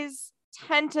guys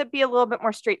tend to be a little bit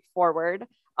more straightforward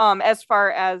as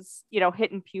far as, you know,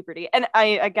 hitting puberty. And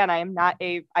I am not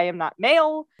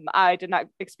male. I did not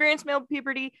experience male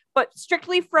puberty, but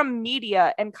strictly from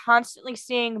media and constantly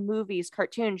seeing movies,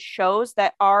 cartoons, shows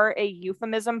that are a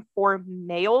euphemism for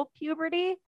male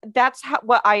puberty, that's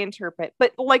what I interpret.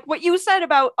 But like what you said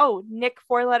about, oh, Nick,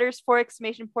 4 letters, 4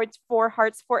 exclamation points, 4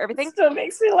 hearts, 4 everything, It still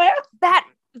makes me laugh. that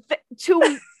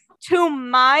to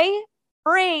my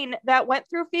brain that went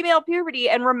through female puberty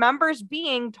and remembers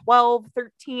being 12,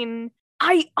 13,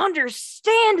 I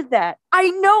understand that. I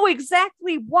know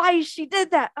exactly why she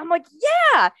did that. I'm like,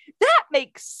 yeah, that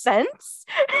makes sense.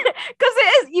 Because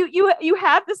it is, you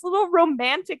have this little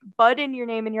romantic bud in your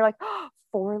name and you're like, oh,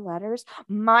 4 letters.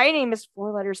 My name is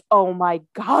 4 letters. Oh my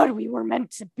God, we were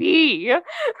meant to be.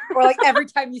 Or like every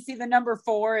time you see the number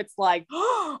 4, it's like,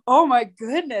 oh my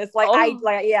goodness. Like,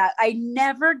 I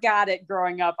never got it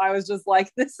growing up. I was just like,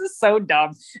 this is so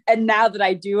dumb. And now that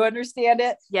I do understand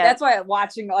it, that's why I'm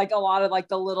watching like a lot of like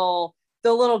the little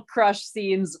crush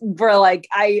scenes where like,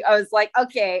 I was like,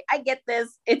 okay, I get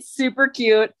this. It's super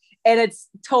cute. And it's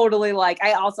totally like, I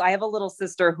have a little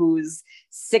sister who's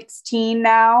 16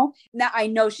 now. Now I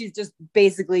know she's just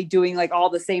basically doing like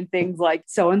all the same things, like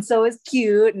so-and-so is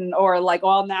cute. And, or like,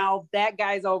 well, now that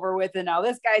guy's over with and now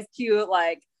this guy's cute.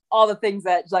 Like all the things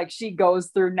that like she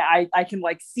goes through now, I can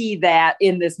like see that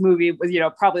in this movie with, you know,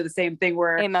 probably the same thing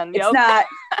where Amen. It's not,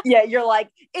 you're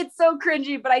like, it's so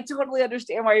cringy, but I totally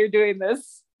understand why you're doing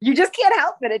this. You just can't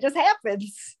help it. It just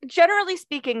happens. Generally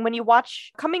speaking, when you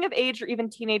watch coming of age or even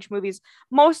teenage movies,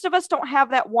 most of us don't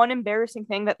have that one embarrassing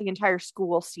thing that the entire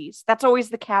school sees. That's always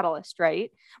the catalyst,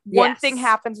 right? Yes. One thing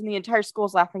happens and the entire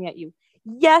school's laughing at you.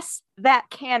 Yes,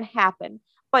 that can happen.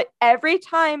 But every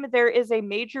time there is a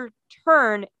major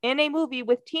turn in a movie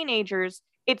with teenagers,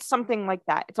 it's something like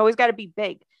that. It's always got to be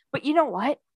big. But you know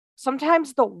what?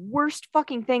 Sometimes the worst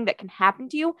fucking thing that can happen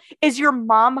to you is your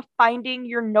mom finding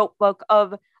your notebook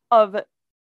of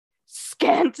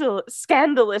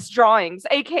scandalous drawings,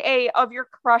 aka of your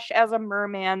crush as a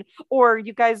merman, or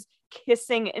you guys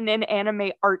kissing in an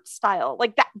anime art style.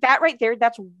 Like that right there,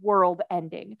 that's world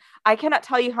ending. I cannot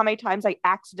tell you how many times I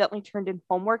accidentally turned in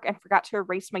homework and forgot to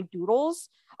erase my doodles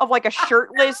of like a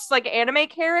shirtless like anime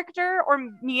character or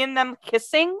me and them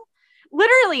kissing.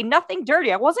 Literally nothing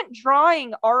dirty. I wasn't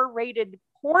drawing R-rated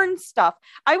porn stuff.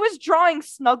 I was drawing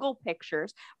snuggle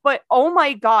pictures. But oh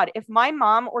my God, if my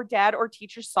mom or dad or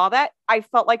teacher saw that, I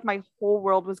felt like my whole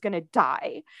world was going to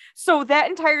die. So that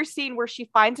entire scene where she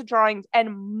finds a drawing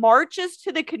and marches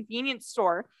to the convenience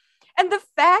store, and the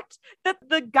fact that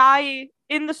the guy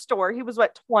in the store, he was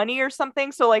what, 20 or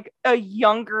something? So like a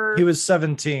younger... He was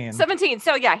 17. 17.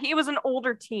 So yeah, he was an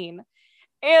older teen.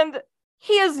 And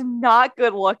he is not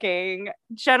good looking,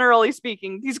 generally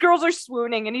speaking. These girls are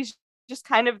swooning, and he's just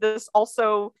kind of this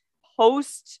also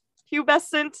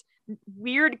post-pubescent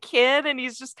weird kid, and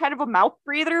he's just kind of a mouth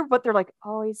breather, but they're like,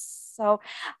 oh, he's so...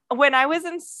 When I was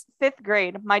in 5th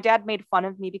grade, my dad made fun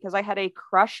of me because I had a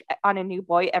crush on a new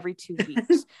boy every 2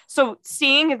 weeks. So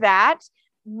seeing that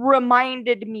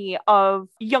reminded me of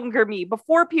younger me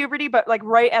before puberty, but like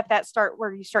right at that start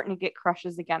where you're starting to get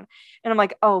crushes again. And I'm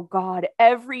like, oh God,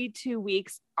 every 2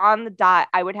 weeks on the dot,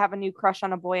 I would have a new crush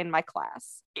on a boy in my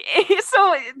class.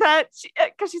 So that,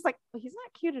 because she's like, well, he's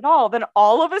not cute at all. Then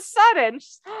all of a sudden,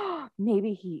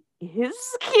 maybe he is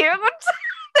cute.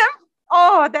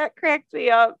 That cracked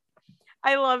me up.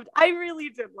 I really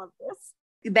did love this.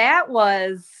 That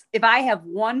was, if I have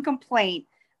one complaint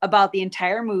about the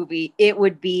entire movie, it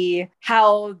would be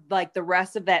how like the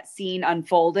rest of that scene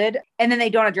unfolded, and then they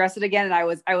don't address it again. And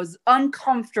I was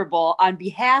uncomfortable on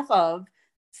behalf of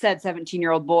said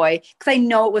 17-year-old boy, because I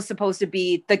know it was supposed to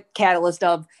be the catalyst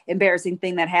of embarrassing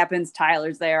thing that happens.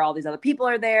 Tyler's there, all these other people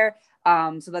are there,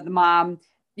 so that the mom,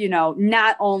 you know,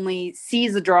 not only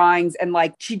sees the drawings and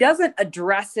like she doesn't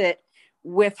address it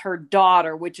with her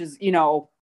daughter, which is, you know,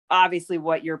 obviously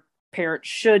what your parent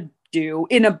should do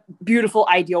in a beautiful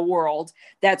ideal world.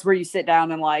 That's where you sit down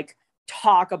and like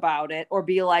talk about it, or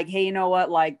be like, hey, you know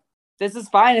what, like this is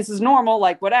fine, this is normal,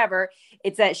 like whatever.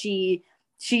 It's that she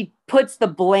she puts the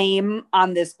blame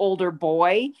on this older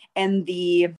boy, and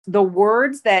the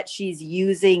words that she's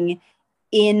using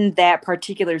in that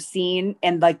particular scene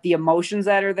and like the emotions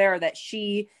that are there, that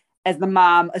she as the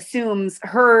mom assumes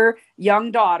her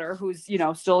young daughter, who's, you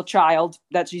know, still a child,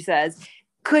 that she says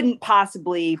couldn't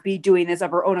possibly be doing this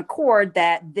of her own accord,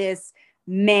 that this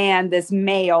man, this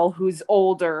male who's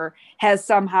older, has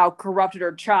somehow corrupted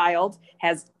her child,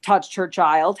 has touched her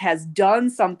child, has done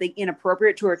something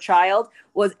inappropriate to her child,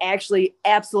 was actually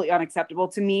absolutely unacceptable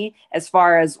to me as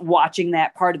far as watching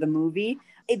that part of the movie.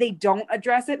 They don't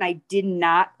address it, and I did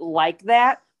not like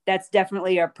that. That's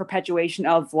definitely a perpetuation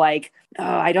of like,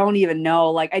 I don't even know.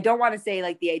 Like, I don't want to say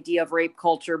like the idea of rape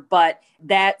culture, but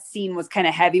that scene was kind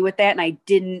of heavy with that. And I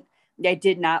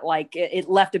did not like it. It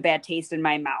left a bad taste in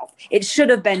my mouth. It should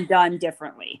have been done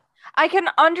differently. I can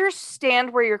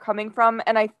understand where you're coming from.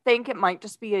 And I think it might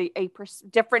just be a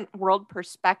different world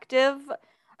perspective.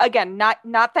 Again, not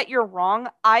that you're wrong.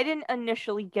 I didn't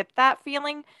initially get that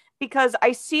feeling, because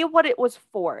I see what it was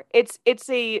for. It's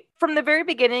from the very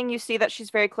beginning, you see that she's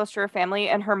very close to her family,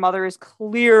 and her mother is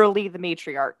clearly the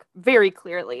matriarch, very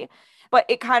clearly. But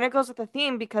it kind of goes with the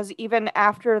theme, because even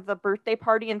after the birthday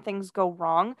party and things go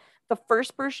wrong, the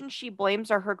first person she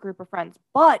blames are her group of friends.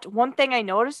 But one thing I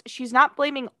noticed, she's not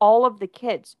blaming all of the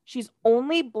kids. She's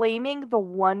only blaming the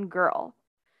one girl.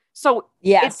 So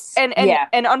yes, and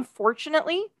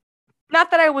unfortunately, not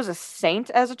that I was a saint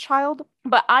as a child,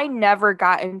 but I never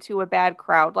got into a bad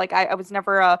crowd. Like, I was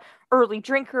never a early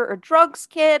drinker or drugs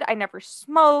kid. I never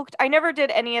smoked. I never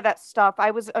did any of that stuff.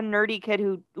 I was a nerdy kid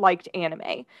who liked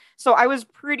anime. So I was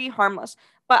pretty harmless.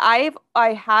 But I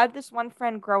had this one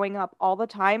friend growing up all the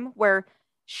time where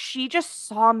she just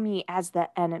saw me as the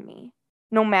enemy,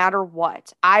 no matter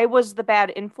what. I was the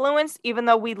bad influence, even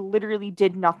though we literally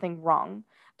did nothing wrong.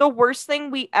 The worst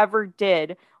thing we ever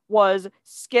did was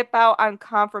skip out on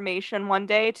confirmation one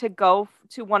day to go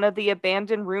to one of the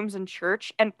abandoned rooms in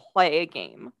church and play a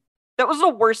game. That was the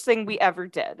worst thing we ever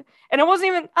did. And it wasn't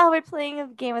even, oh, we're playing a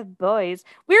game with boys.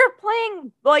 We were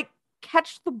playing, like,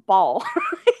 catch the ball.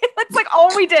 That's like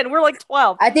all we did. We're like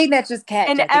 12. I think that's just catch.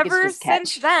 And ever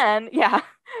since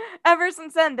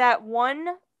then, that one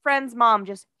friend's mom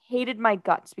just hated my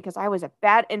guts because I was a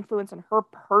bad influence on her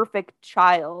perfect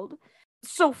child.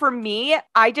 So for me,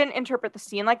 I didn't interpret the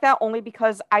scene like that, only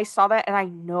because I saw that and I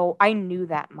knew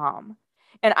that mom.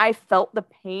 And I felt the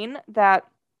pain that,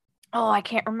 I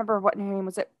can't remember what her name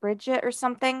was. It Bridget or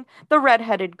something? The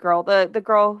redheaded girl, the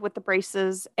girl with the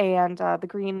braces and the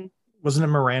green. Wasn't it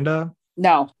Miranda?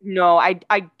 No, I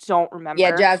don't remember.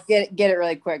 Yeah, Josh, get it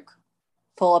really quick.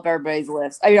 Pull up everybody's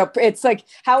list. It's like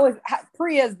how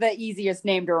Priya's the easiest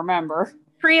name to remember.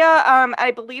 Priya, I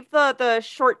believe the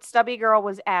short stubby girl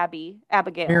was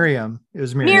Abigail. Miriam. It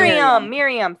was Miriam.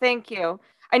 Miriam, thank you.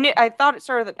 I thought it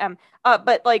started with M.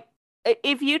 But like,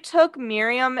 if you took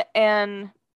Miriam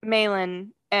and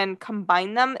Malin and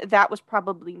combined them, that was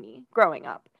probably me growing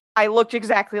up. I looked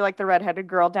exactly like the redheaded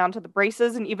girl, down to the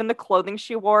braces and even the clothing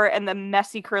she wore and the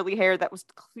messy curly hair that was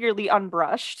clearly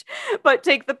unbrushed. But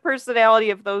take the personality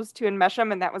of those two and mesh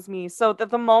them, and that was me. So that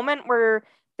the moment where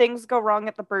things go wrong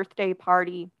at the birthday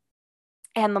party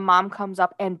and the mom comes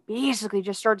up and basically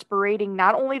just starts berating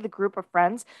not only the group of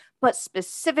friends, but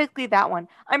specifically that one.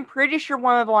 I'm pretty sure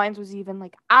one of the lines was even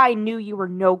like, I knew you were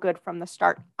no good from the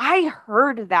start. I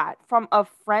heard that from a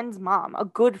friend's mom, a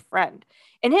good friend,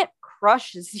 and it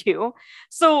crushes you.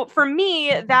 So for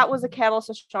me, that was a catalyst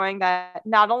of showing that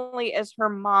not only is her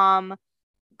mom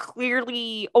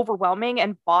clearly overwhelming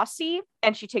and bossy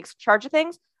and she takes charge of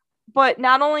things, but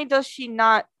not only does she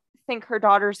not think her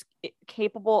daughter's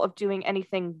capable of doing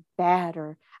anything bad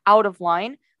or out of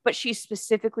line, but she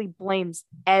specifically blames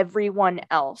everyone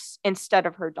else instead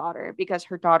of her daughter because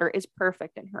her daughter is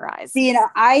perfect in her eyes. See,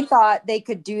 I thought they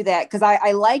could do that because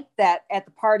I liked that at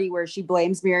the party where she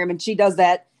blames Miriam, and she does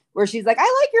that where she's like,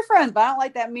 I like your friends, but I don't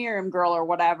like that Miriam girl or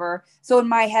whatever. So in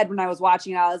my head, when I was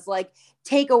watching it, I was like,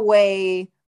 take away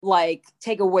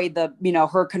the,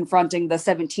 her confronting the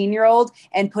 17-year-old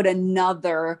and put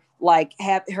another, like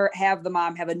have the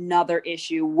mom have another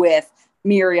issue with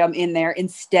Miriam in there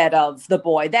instead of the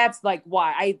boy. That's like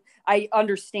why I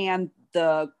understand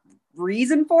the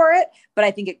reason for it, but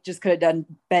I think it just could have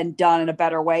been done in a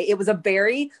better way. It was a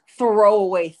very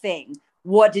throwaway thing.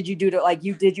 What did you do to, like,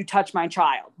 did you touch my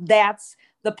child? That's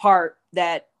the part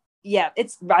that, I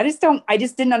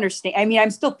just didn't understand. I mean,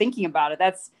 I'm still thinking about it.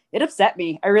 It upset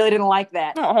me. I really didn't like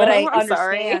that, but I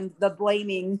understand the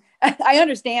blaming. I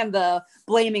understand the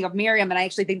blaming of Miriam. And I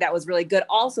actually think that was really good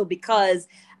also because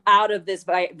out of this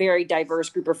very diverse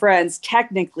group of friends,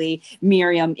 technically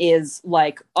Miriam is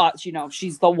like,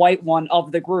 she's the white one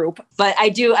of the group. But I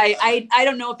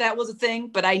don't know if that was a thing,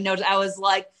 but I noticed, I was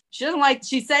like,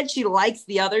 she said she likes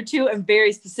the other two and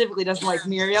very specifically doesn't like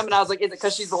Miriam. And I was like, is it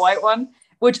because she's the white one?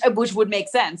 Which would make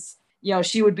sense.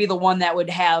 She would be the one that would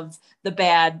have the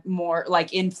bad, more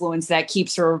like influence that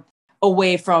keeps her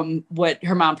away from what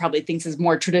her mom probably thinks is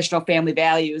more traditional family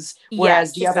values.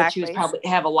 Whereas the other two probably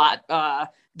have a lot,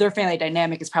 their family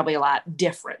dynamic is probably a lot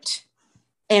different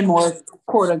and more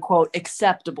quote unquote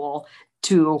acceptable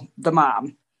to the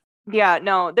mom. Yeah,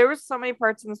 no, there was so many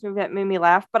parts in this movie that made me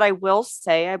laugh, but I will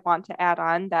say, I want to add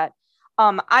on that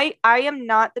I am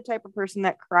not the type of person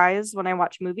that cries when I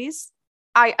watch movies.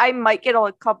 I might get a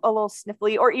little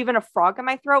sniffly or even a frog in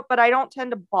my throat, but I don't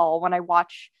tend to bawl when I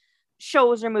watch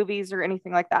shows or movies or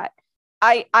anything like that.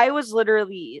 I was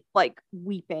literally like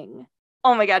weeping.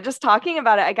 Oh my God, just talking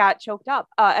about it, I got choked up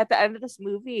at the end of this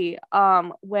movie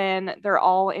when they're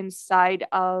all inside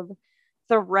of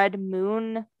the Red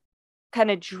Moon kind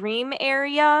of dream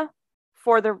area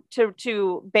for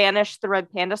to banish the red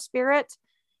panda spirit.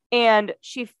 And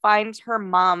she finds her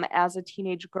mom as a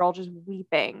teenage girl just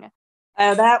weeping.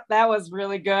 That was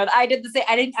really good. I did the same.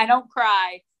 I don't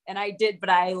cry, and I did, but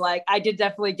I did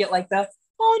definitely get like the,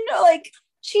 oh no, like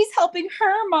she's helping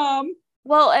her mom.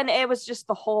 Well, and it was just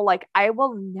the whole, like, I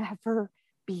will never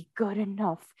be good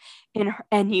enough in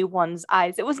anyone's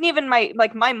eyes. It wasn't even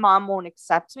my mom won't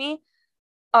accept me.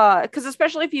 Because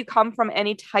especially if you come from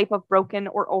any type of broken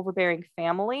or overbearing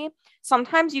family,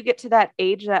 sometimes you get to that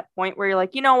age, that point where you're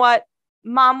like, you know what?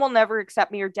 Mom will never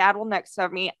accept me or dad will never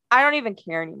accept me. I don't even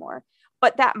care anymore.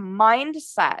 But that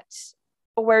mindset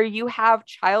where you have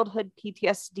childhood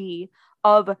PTSD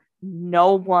of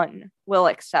no one will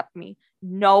accept me,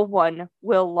 no one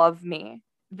will love me.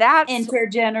 That's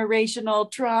intergenerational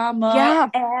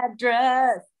trauma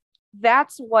address.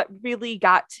 That's what really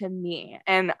got to me,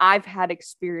 and I've had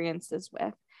experiences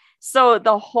with. So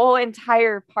the whole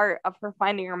entire part of her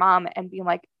finding her mom and being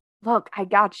like, look, I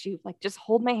got you, like, just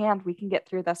hold my hand, we can get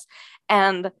through this.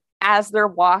 And as they're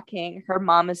walking, her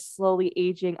mom is slowly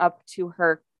aging up to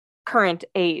her current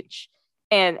age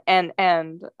and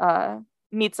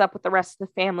meets up with the rest of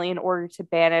the family in order to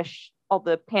banish all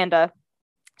the panda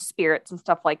spirits and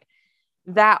stuff. Like,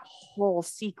 that whole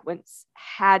sequence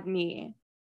had me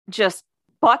just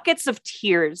buckets of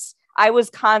tears. I was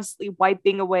constantly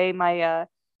wiping away my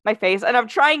face, and I'm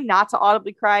trying not to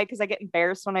audibly cry because I get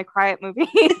embarrassed when I cry at movies.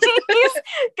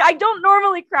 I don't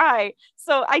normally cry,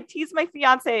 so I tease my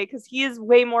fiance because he is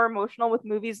way more emotional with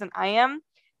movies than I am.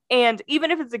 And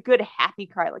even if it's a good happy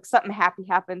cry, like something happy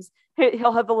happens,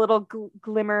 he'll have a little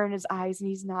glimmer in his eyes and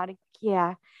he's nodding,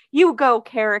 yeah, you go,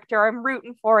 character, I'm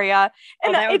rooting for you. And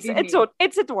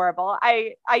it's adorable.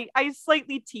 I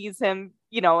slightly tease him,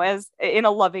 as in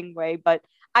a loving way, but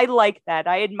I like that.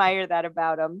 I admire that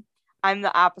about him. I'm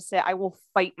the opposite. I will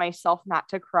fight myself not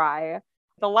to cry.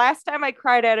 The last time I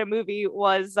cried at a movie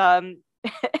was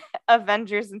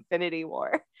Avengers Infinity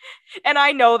War. And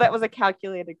I know that was a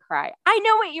calculated cry. I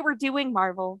know what you were doing,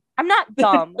 Marvel. I'm not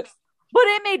dumb, but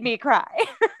it made me cry.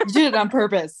 You did it on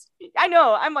purpose. I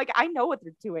know. I'm like, I know what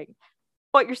they're doing,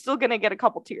 but you're still going to get a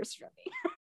couple tears from me.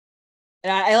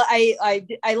 And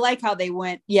I like how they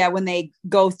went. Yeah. When they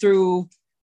go through,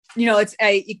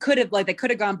 it could have they could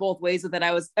have gone both ways with it.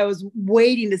 I was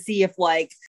waiting to see if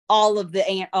like all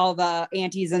the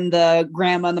aunties and the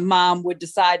grandma and the mom would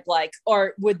decide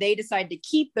or would they decide to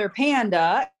keep their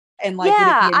panda and would it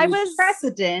be a new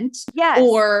precedent? Yes.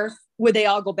 Or would they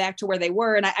all go back to where they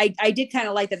were? And I did kind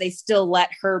of like that they still let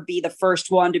her be the first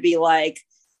one to be like,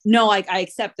 no, I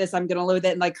accept this. I'm going to live with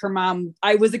it. And like her mom,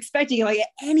 I was expecting like at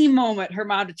any moment her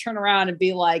mom to turn around and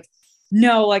be like,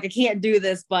 no, like I can't do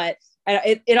this. But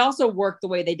it also worked the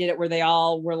way they did it, where they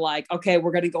all were like, okay,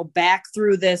 we're going to go back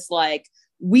through this. Like,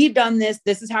 we've done this.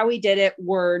 This is how we did it.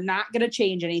 We're not going to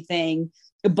change anything,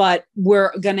 but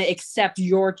we're going to accept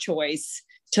your choice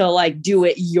to like do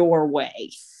it your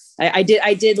way. I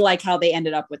did like how they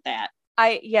ended up with that.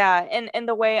 And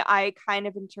the way I kind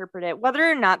of interpret it, whether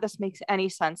or not this makes any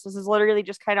sense, this is literally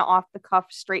just kind of off the cuff,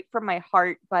 straight from my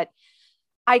heart, but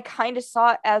I kind of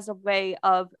saw it as a way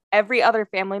of every other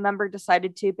family member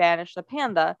decided to banish the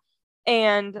panda.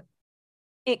 And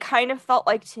it kind of felt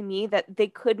like to me that they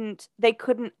couldn't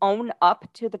own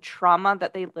up to the trauma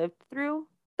that they lived through,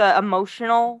 the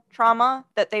emotional trauma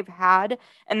that they've had.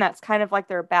 And that's kind of like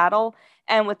their battle.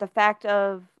 And with the fact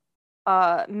of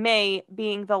May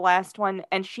being the last one,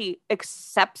 and she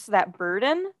accepts that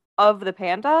burden of the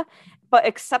panda, but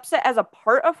accepts it as a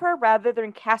part of her rather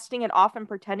than casting it off and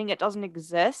pretending it doesn't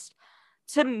exist.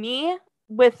 To me,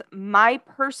 with my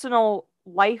personal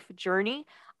life journey,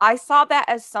 I saw that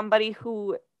as somebody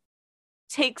who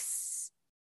takes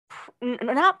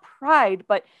not pride,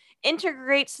 but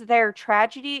integrates their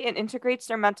tragedy and integrates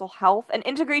their mental health and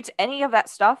integrates any of that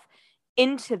stuff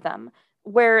into them,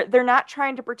 where they're not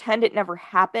trying to pretend it never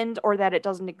happened or that it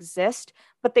doesn't exist,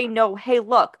 but they know, hey,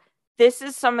 look, this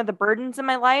is some of the burdens in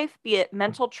my life, be it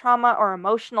mental trauma or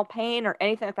emotional pain or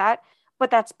anything like that, but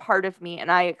that's part of me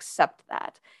and I accept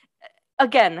that.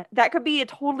 Again, that could be a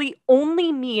totally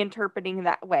only me interpreting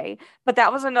that way, but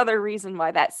that was another reason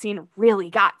why that scene really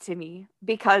got to me,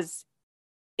 because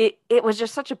it was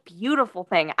just such a beautiful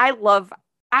thing. I loved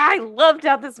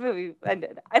how this movie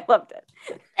ended. I loved it.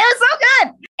 It was so good.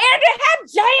 And it had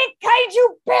giant kaiju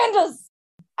pandas.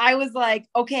 I was like,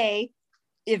 okay,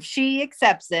 if she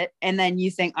accepts it, and then you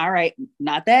think, all right,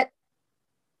 not that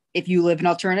if you live an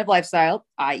alternative lifestyle,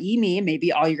 i.e. me,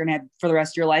 maybe all you're going to have for the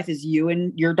rest of your life is you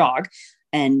and your dog,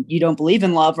 and you don't believe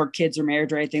in love or kids or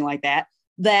marriage or anything like that,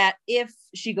 that if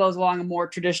she goes along a more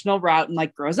traditional route and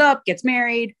like grows up, gets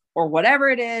married or whatever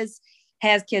it is,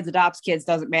 has kids, adopts kids,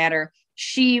 doesn't matter,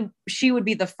 she would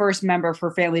be the first member of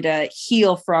her family to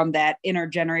heal from that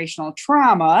intergenerational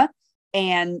trauma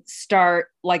and start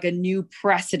like a new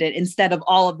precedent, instead of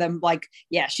all of them like,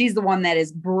 yeah, she's the one that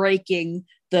is breaking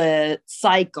the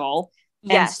cycle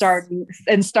and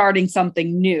starting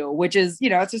something new, which is,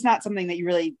 it's just not something that you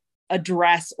really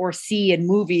address or see in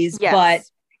movies. But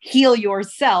heal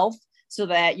yourself so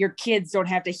that your kids don't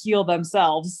have to heal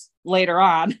themselves later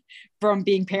on from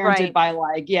being parented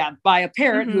by a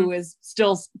parent who is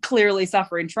still clearly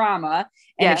suffering trauma.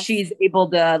 And if she's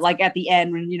able to, like, at the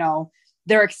end, when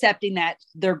they're accepting that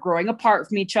they're growing apart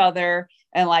from each other,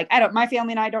 and like, my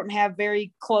family and I don't have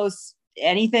very close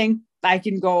anything. I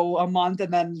can go a month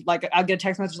and then like I'll get a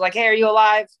text message like, hey, are you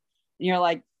alive? And you're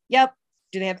like, yep.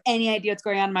 Do they have any idea what's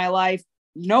going on in my life?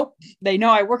 Nope. They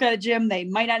know I work at a gym. They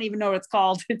might not even know what it's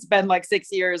called. It's been like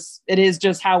 6 years. It is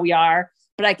just how we are.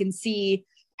 But I can see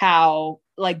how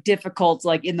like difficult,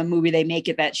 like in the movie, they make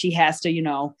it that she has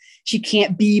to, she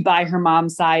can't be by her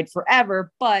mom's side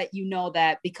forever, but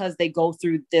that because they go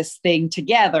through this thing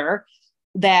together,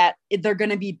 that they're going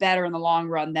to be better in the long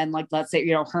run than, like, let's say,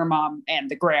 her mom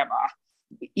and the grandma,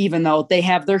 even though they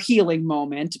have their healing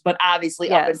moment. But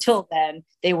obviously up until then,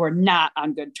 they were not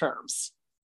on good terms.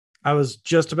 I was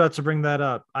just about to bring that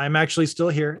up. I'm actually still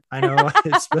here. I know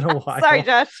it's been a while. Sorry,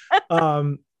 Josh.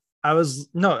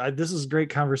 This is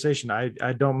great conversation.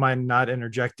 I don't mind not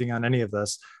interjecting on any of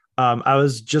this. I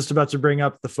was just about to bring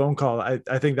up the phone call. I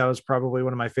think that was probably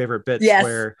one of my favorite bits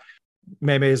where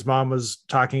Maymay's mom was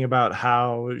talking about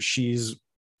how she's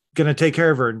going to take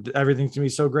care of her and everything's going to be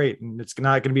so great. And it's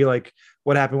not going to be like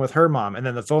what happened with her mom. And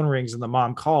then the phone rings and the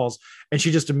mom calls and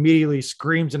she just immediately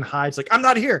screams and hides like, I'm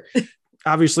not here.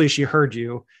 Obviously she heard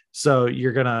you. So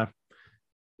you're going to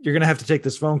have to take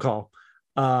this phone call.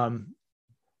 One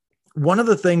of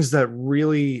the things that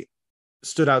really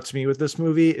stood out to me with this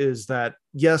movie is that,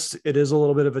 yes, it is a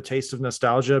little bit of a taste of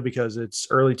nostalgia because it's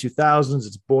early 2000s,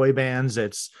 it's boy bands,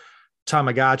 it's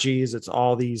Tamagotchis, it's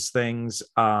all these things.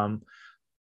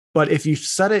 But if you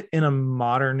set it in a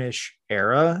modernish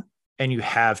era and you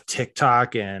have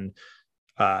TikTok and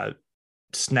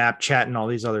Snapchat and all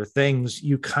these other things,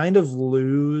 you kind of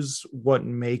lose what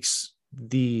makes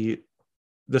the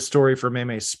story for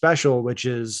Maymay special, which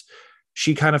is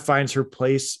she kind of finds her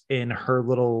place in her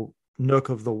little nook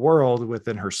of the world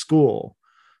within her school.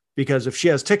 Because if she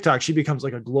has TikTok, she becomes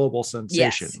like a global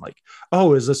sensation. Yes. Like,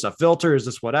 oh, is this a filter? Is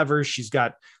this whatever? She's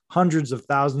got hundreds of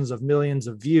thousands of millions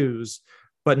of views,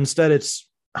 but instead it's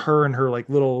her and her like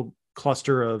little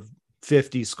cluster of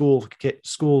 50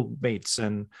 schoolmates,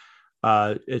 and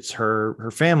it's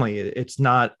her family. It's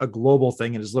not a global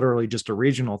thing. It is literally just a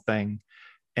regional thing.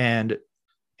 And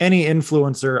any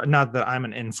influencer, not that I'm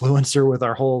an influencer with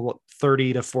our whole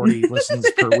 30 to 40 listens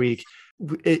per week,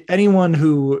 anyone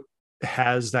who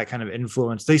has that kind of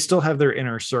influence, they still have their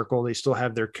inner circle. They still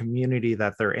have their community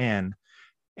that they're in.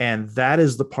 And that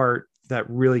is the part that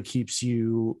really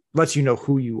lets you know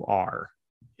who you are.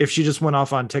 If she just went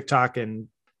off on TikTok and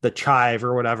the Chive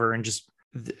or whatever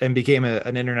and became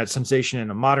an internet sensation in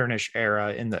a modernish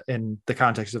era in the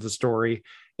context of the story,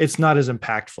 it's not as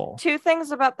impactful. Two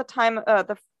things about the time,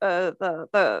 oh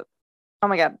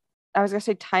my God, I was gonna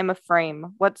say time of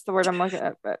frame. What's the word I'm looking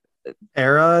at?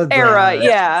 Era,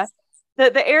 yeah.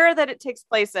 The era that it takes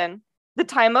place in, the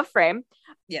time of frame.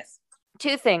 Yes.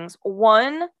 Two things.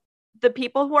 One, the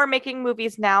people who are making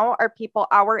movies now are people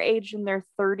our age in their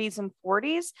 30s and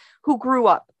 40s who grew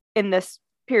up in this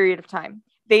period of time.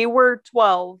 They were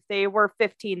 12, they were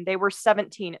 15, they were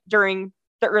 17 during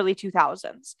the early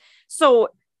 2000s. So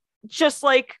just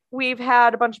like we've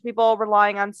had a bunch of people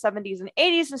relying on 70s and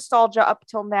 80s nostalgia up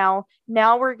till now,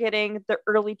 now we're getting the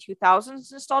early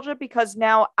 2000s nostalgia because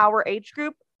now our age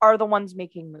group are the ones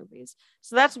making movies.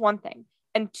 So that's one thing.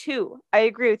 And two, I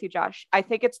agree with you, Josh. I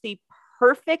think it's the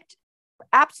perfect,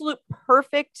 absolute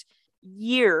perfect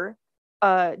year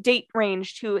date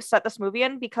range to set this movie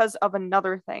in because of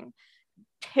another thing.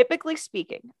 Typically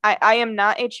speaking, I am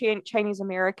not a Chinese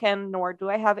American, nor do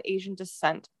I have Asian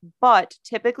descent, but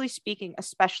typically speaking,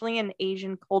 especially in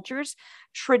Asian cultures,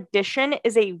 tradition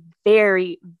is a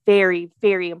very, very,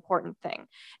 very important thing.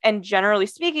 And generally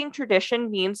speaking, tradition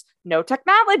means no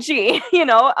technology.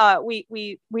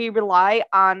 We rely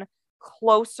on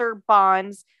closer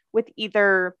bonds with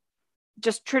either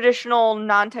just traditional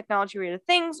non-technology related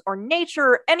things or nature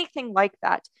or anything like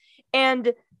that.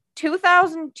 And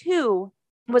 2002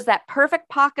 was that perfect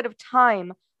pocket of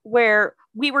time where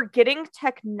we were getting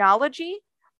technology,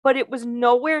 but it was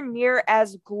nowhere near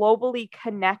as globally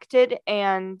connected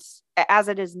and as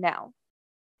it is now.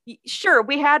 Sure,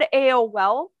 we had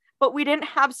AOL, but we didn't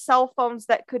have cell phones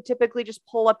that could typically just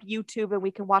pull up YouTube and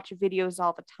we can watch videos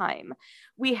all the time.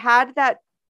 We had that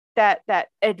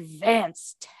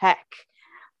advanced tech,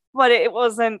 but it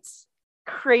wasn't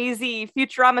crazy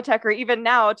Futurama tech, or even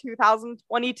now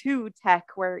 2022 tech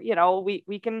where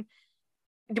we can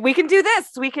do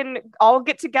this. We can all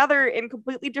get together in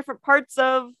completely different parts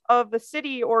of the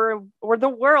city or the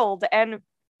world and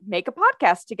make a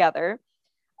podcast together.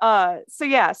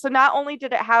 So not only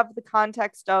did it have the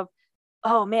context of,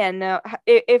 oh man,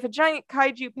 if a giant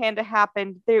kaiju panda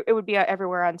happened, it would be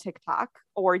everywhere on TikTok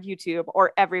or YouTube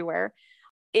or everywhere.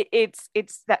 It's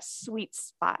that sweet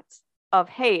spot of,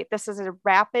 hey, this is a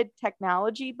rapid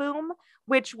technology boom,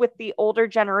 which with the older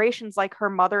generations like her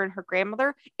mother and her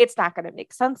grandmother, it's not going to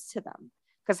make sense to them.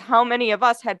 Because how many of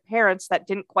us had parents that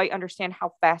didn't quite understand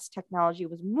how fast technology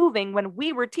was moving when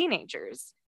we were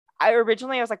teenagers? I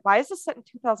was like, why is this set in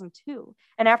 2002?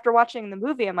 And after watching the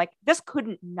movie, I'm like, this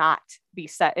couldn't not be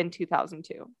set in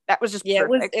 2002. That was just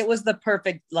perfect. It was the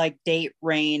perfect like date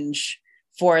range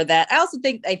for that.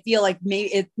 I feel like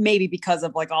maybe because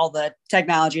of like all the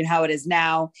technology and how it is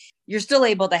now, you're still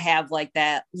able to have like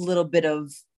that little bit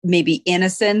of maybe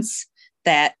innocence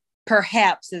that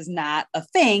perhaps is not a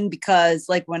thing, because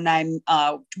like when I'm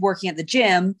working at the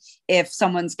gym, if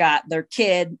someone's got their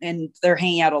kid and they're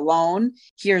hanging out alone,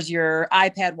 here's your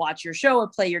iPad, watch your show or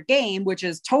play your game, which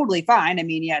is totally fine. I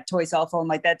mean, yeah, toy cell phone,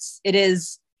 like it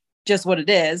is just what it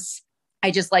is.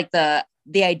 I just like the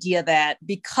idea that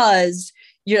because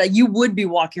you would be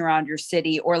walking around your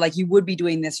city or like you would be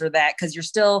doing this or that, because you're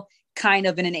still kind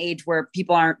of in an age where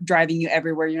people aren't driving you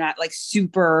everywhere. You're not like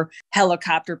super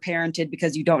helicopter parented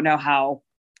because you don't know how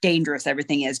dangerous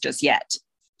everything is just yet.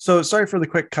 So sorry for the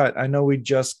quick cut. I know we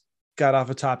just got off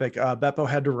a topic. Beppo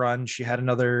had to run. She had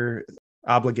another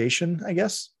obligation, I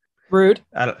guess. Rude.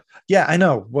 Yeah, I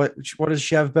know. What does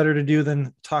she have better to do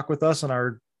than talk with us and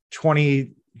our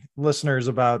 20 listeners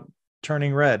about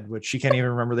Turning Red, which she can't even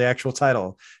remember the actual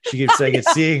title. She keeps saying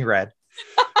it's Seeing Red,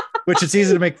 which it's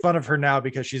easy to make fun of her now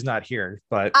because she's not here.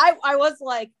 But I was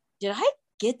like, did I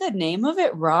get the name of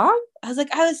it wrong? I was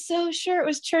like, I was so sure it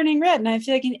was Turning Red, and I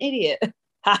feel like an idiot.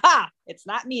 Haha, it's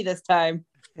not me this time.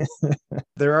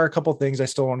 There are a couple things I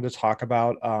still wanted to talk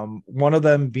about. One of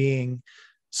them being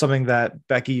something that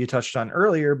Becky, you touched on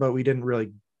earlier, but we didn't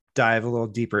really dive a little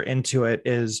deeper into it,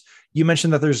 is you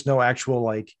mentioned that there's no actual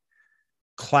like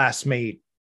classmate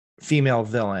female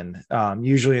villain.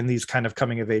 Usually in these kind of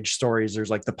coming of age stories, there's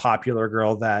like the popular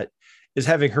girl that is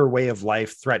having her way of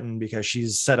life threatened because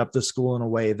she's set up the school in a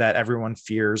way that everyone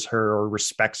fears her or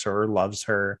respects her or loves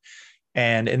her.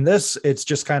 And in this, it's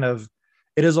just it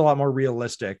is a lot more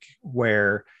realistic,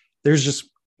 where there's just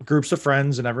groups of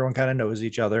friends and everyone kind of knows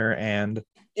each other and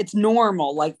it's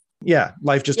normal. Like, yeah,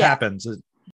 life just happens.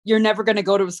 You're never going to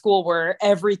go to a school where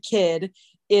every kid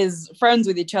is friends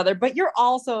with each other, but you're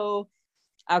also,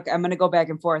 okay, I'm going to go back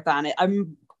and forth on it.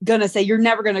 I'm going to say you're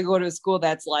never going to go to a school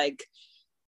that's like,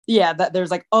 that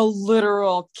there's like a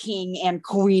literal king and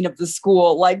queen of the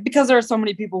school. Like, because there are so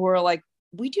many people who are like,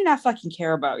 we do not fucking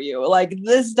care about you. Like,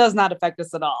 this does not affect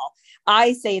us at all.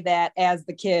 I say that as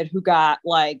the kid who got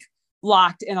like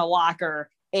locked in a locker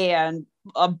and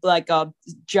like a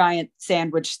giant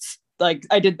sandwich. Like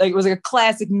I did, like it was like a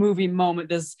classic movie moment.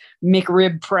 This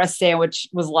McRib press sandwich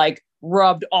was like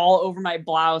rubbed all over my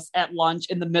blouse at lunch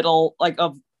in the middle, like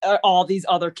of all these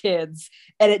other kids.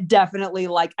 And it definitely,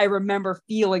 like, I remember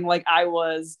feeling like I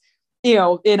was,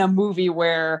 in a movie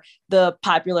where the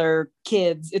popular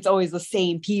kids, it's always the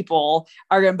same people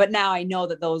are. But now I know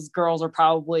that those girls are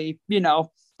probably,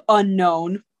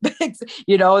 unknown.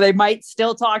 They might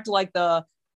still talk to like the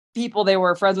people they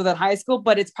were friends with in high school,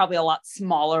 but it's probably a lot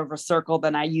smaller of a circle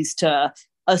than I used to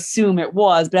assume it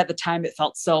was. But at the time it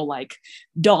felt so like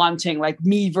daunting, like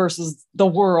me versus the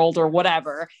world or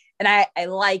whatever. And I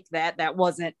like that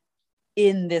wasn't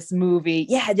in this movie.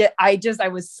 Yeah, I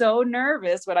was so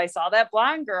nervous when I saw that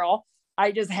blonde girl.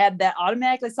 I just had that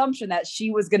automatic assumption that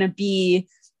she was going to be,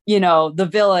 the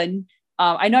villain.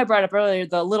 I know I brought up earlier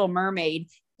the Little Mermaid.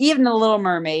 Even the Little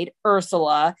Mermaid,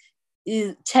 Ursula,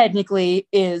 technically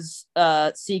is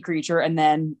a sea creature and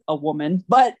then a woman,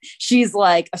 but she's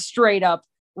like a straight up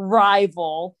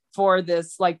rival for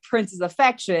this like prince's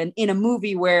affection in a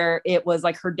movie where it was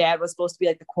like her dad was supposed to be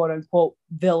like the quote unquote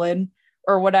villain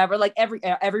or whatever. Like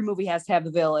every movie has to have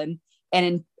the villain.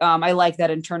 And I like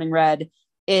that in Turning Red,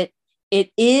 it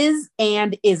is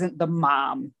and isn't the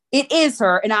mom. It is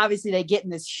her. And obviously they get in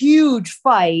this huge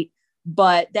fight,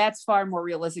 but that's far more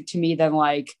realistic to me than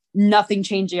like nothing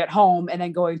changing at home and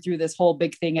then going through this whole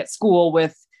big thing at school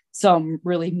with some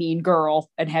really mean girl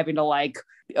and having to like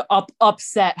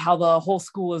upset how the whole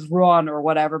school is run or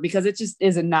whatever, because it just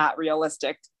isn't not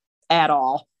realistic at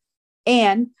all.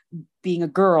 And being a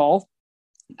girl,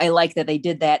 I like that they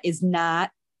did that, is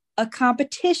not a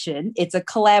competition, it's a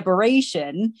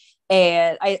collaboration.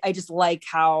 And I just like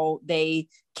how they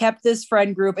kept this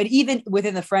friend group. And even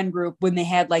within the friend group, when they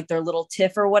had like their little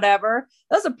tiff or whatever,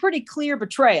 that was a pretty clear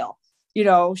betrayal.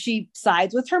 She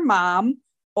sides with her mom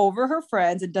over her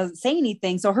friends and doesn't say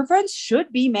anything. So her friends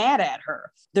should be mad at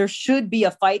her. There should be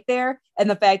a fight there. And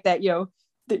the fact that,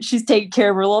 that she's taking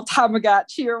care of her little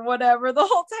Tamagotchi or whatever the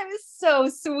whole time is so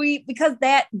sweet, because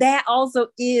that also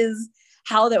is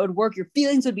how that would work. Your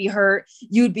feelings would be hurt.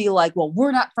 You'd be like, well,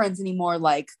 we're not friends anymore.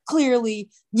 Like,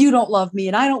 clearly you don't love me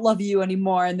and I don't love you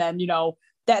anymore. And then,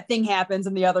 that thing happens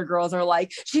and the other girls are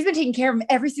like, she's been taking care of him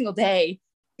every single day.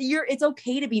 It's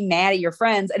okay to be mad at your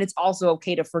friends. And it's also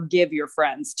okay to forgive your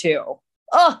friends too.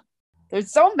 Oh,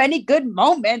 there's so many good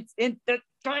moments in the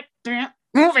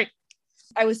movie.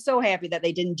 I was so happy that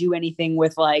they didn't do anything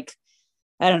with like,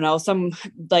 I don't know, some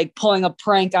like pulling a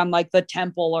prank on like the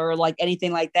temple or like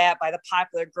anything like that by the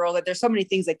popular girl. That there's so many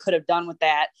things they could have done with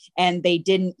that. And they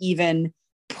didn't even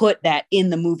put that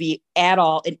in the movie at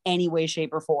all in any way,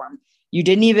 shape, or form. You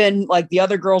didn't even like, the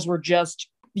other girls were just,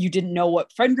 you didn't know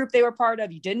what friend group they were part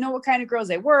of. You didn't know what kind of girls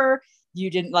they were. You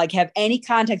didn't like have any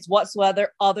context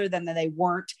whatsoever other than that they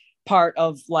weren't part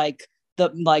of like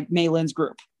the like Maylin's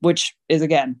group, which is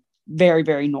again, very,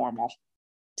 very normal.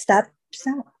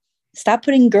 Stop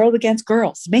putting girls against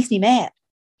girls. It makes me mad.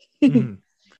 Mm-hmm.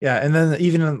 Yeah. And then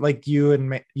even like you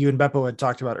and Beppo had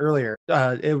talked about earlier,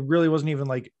 it really wasn't even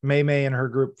like May and her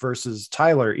group versus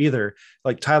Tyler either.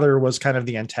 Like Tyler was kind of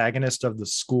the antagonist of the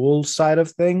school side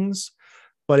of things,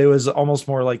 but it was almost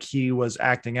more like he was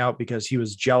acting out because he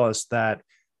was jealous that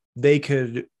they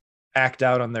could act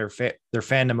out on their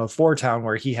fandom of Four Town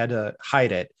where he had to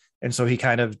hide it. And so he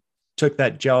kind of took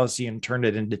that jealousy and turned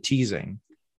it into teasing.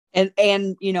 And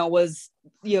was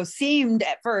seemed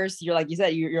at first, you're like you said,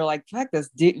 you're like, fuck this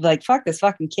dude, like fuck this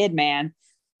fucking kid, man.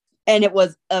 And it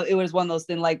was one of those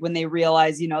things, like when they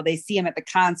realize they see him at the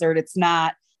concert, it's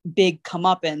not big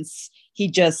comeuppance, he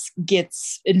just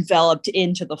gets enveloped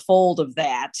into the fold of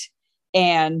that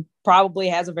and probably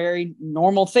has a very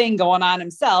normal thing going on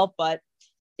himself, but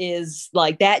is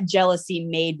like that jealousy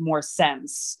made more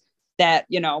sense, that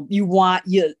you want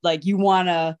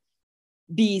to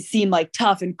seem like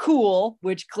tough and cool,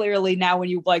 which clearly now when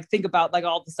you like think about like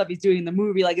all the stuff he's doing in the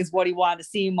movie, like is what he wanted to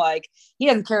seem like. He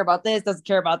doesn't care about this, doesn't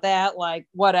care about that, like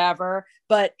whatever.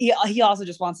 But he also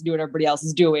just wants to do what everybody else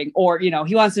is doing, or he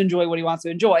wants to enjoy what he wants to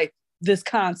enjoy. This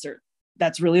concert,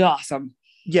 that's really awesome.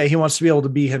 Yeah, he wants to be able to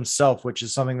be himself, which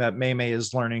is something that May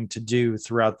is learning to do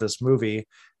throughout this movie,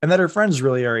 and that her friends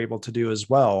really are able to do as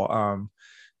well.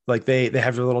 Like they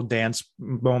have their little dance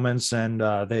moments, and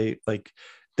they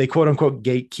quote unquote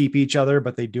gatekeep each other,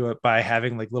 but they do it by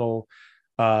having like little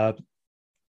dance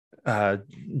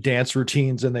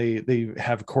routines, and they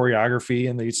have choreography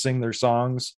and they sing their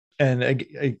songs. And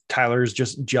Tyler's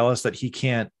just jealous that he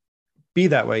can't be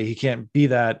that way. He can't be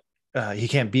that. He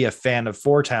can't be a fan of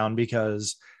Four Town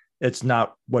because it's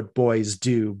not what boys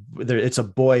do. It's a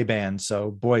boy band,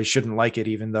 so boys shouldn't like it,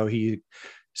 even though it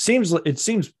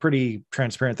seems pretty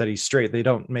transparent that he's straight. They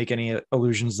don't make any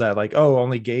allusions that like, oh,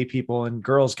 only gay people and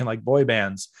girls can like boy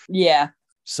bands. Yeah.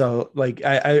 So like,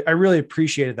 I really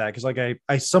appreciated that. Cause like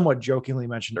I somewhat jokingly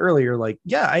mentioned earlier, like,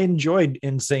 yeah, I enjoyed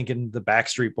NSYNC and the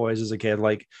Backstreet Boys as a kid.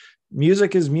 Like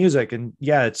music is music, and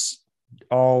yeah, it's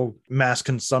all mass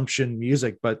consumption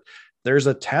music, but there's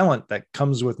a talent that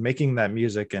comes with making that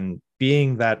music and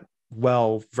being that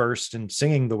well versed in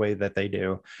singing the way that they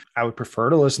do. I would prefer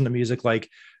to listen to music like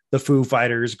the Foo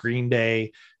Fighters, Green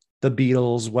Day, the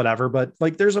Beatles, whatever. But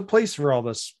like, there's a place for all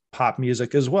this pop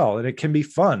music as well. And it can be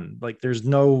fun. Like there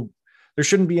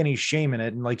shouldn't be any shame in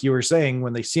it. And like you were saying,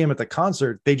 when they see him at the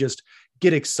concert, they just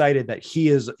get excited that he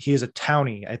is a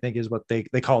townie, I think is what they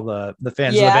call the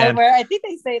fans of the band. I think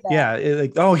they say that. Yeah.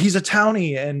 Like, oh, he's a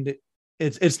townie. And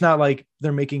it's not like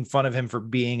they're making fun of him for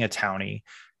being a townie,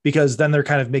 because then they're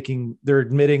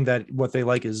admitting that what they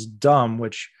like is dumb,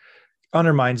 which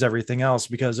undermines everything else,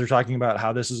 because they're talking about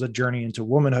how this is a journey into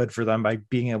womanhood for them by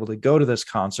being able to go to this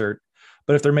concert.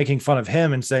 But if they're making fun of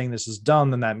him and saying this is dumb,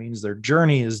 then that means their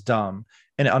journey is dumb,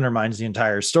 and it undermines the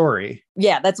entire story.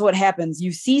 Yeah, that's what happens.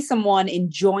 You see someone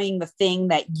enjoying the thing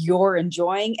that you're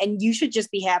enjoying, and you should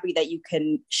just be happy that you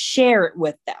can share it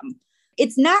with them.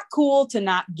 It's not cool to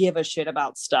not give a shit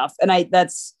about stuff. And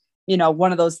that's,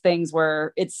 one of those things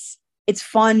where it's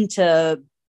fun to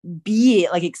be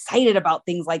like excited about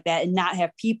things like that and not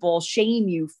have people shame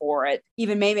you for it.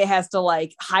 Even maybe has to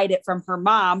like hide it from her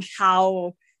mom,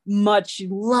 how much she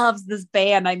loves this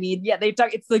band. I mean, yeah,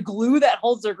 it's the glue that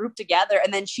holds their group together.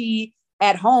 And then she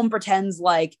at home pretends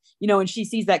like, when she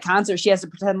sees that concert, she has to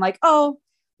pretend like, oh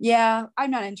yeah,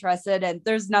 I'm not interested. And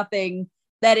there's nothing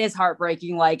that is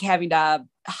heartbreaking, like having to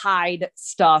hide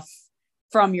stuff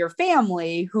from your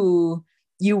family who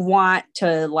you want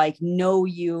to like know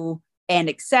you and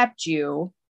accept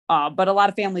you. But a lot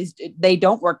of families, they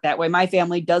don't work that way. My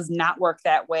family does not work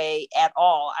that way at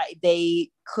all. They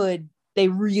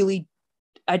really,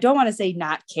 I don't want to say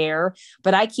not care,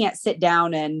 but I can't sit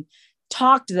down and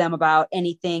talk to them about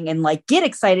anything and like get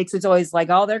excited, because it's always like,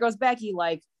 oh, there goes Becky,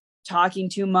 like talking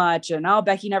too much, and oh,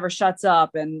 Becky never shuts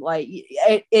up. And like,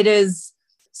 it is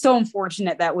so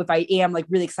unfortunate that if I am like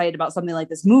really excited about something like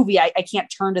this movie, I can't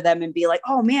turn to them and be like,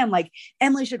 oh man, like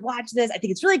Emily should watch this. I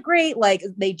think it's really great. Like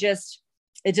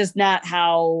it's just not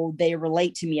how they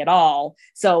relate to me at all.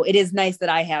 So it is nice that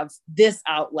I have this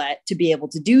outlet to be able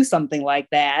to do something like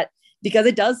that, because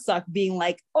it does suck being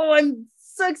like, oh, I'm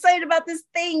so excited about this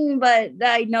thing, but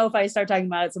I know if I start talking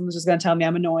about it, someone's just going to tell me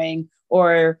I'm annoying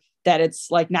or that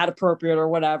it's like not appropriate or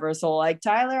whatever. So like,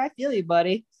 Tyler, I feel you,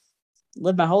 buddy.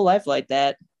 Live my whole life like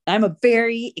that. I'm a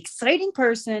very exciting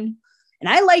person, and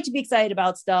I like to be excited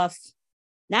about stuff.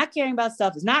 Not caring about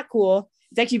stuff is not cool.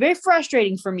 It's actually very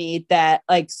frustrating for me that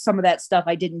like some of that stuff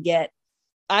I didn't get.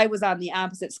 I was on the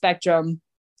opposite spectrum,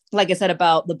 like I said,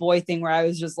 about the boy thing, where I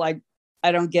was just like,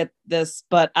 I don't get this,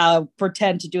 but I'll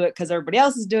pretend to do it because everybody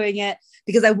else is doing it,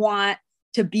 because I want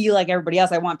to be like everybody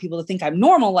else. I want people to think I'm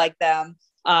normal like them.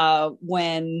 Oh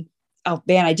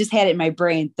man, I just had it in my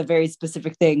brain, the very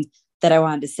specific thing that I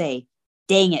wanted to say.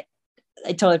 Dang it.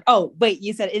 I totally, oh wait,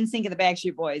 you said NSYNC and the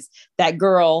Backstreet Boys. That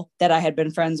girl that I had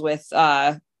been friends with,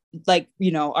 like,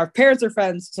 our parents are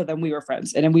friends, so then we were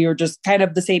friends, and then we were just kind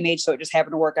of the same age, so it just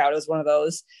happened to work out. It was one of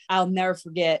those. I'll never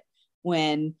forget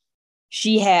when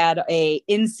she had a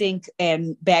NSYNC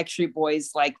and Backstreet Boys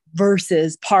like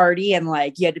versus party, and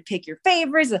like you had to pick your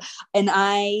favorites, and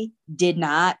I did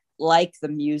not like the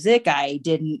music. I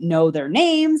didn't know their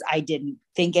names. I didn't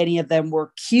think any of them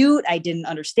were cute. I didn't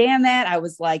understand that. I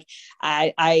was like,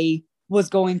 I was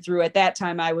going through at that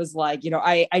time. I was like,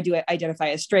 I do identify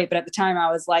as straight, but at the time I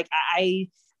was like,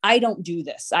 I don't do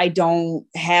this. I don't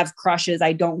have crushes.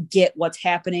 I don't get what's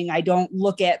happening. I don't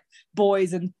look at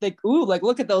boys and think, ooh, like,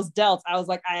 look at those delts. I was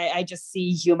like, I just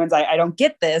see humans. I don't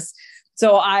get this.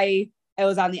 So I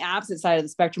was on the opposite side of the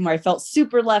spectrum, where I felt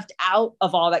super left out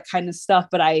of all that kind of stuff,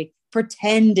 but I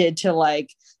pretended to like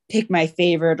pick my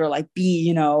favorite or like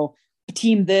be,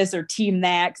 team this or team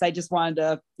that. Cause I just wanted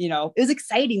to, it was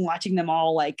exciting watching them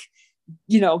all like,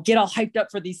 get all hyped up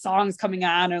for these songs coming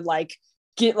on, and like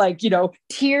get like,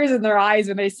 tears in their eyes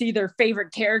when they see their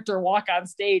favorite character walk on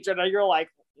stage. And you're like,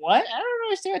 what? I don't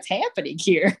understand what's happening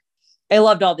here. I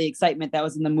loved all the excitement that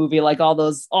was in the movie, like all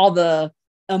the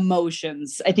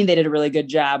emotions. I think they did a really good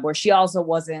job, where she also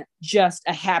wasn't just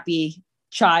a happy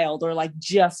child or like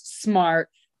just smart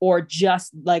or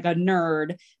just like a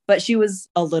nerd, but she was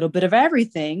a little bit of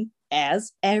everything,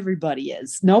 as everybody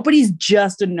is. Nobody's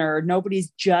just a nerd.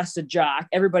 Nobody's just a jock.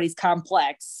 Everybody's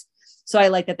complex. So I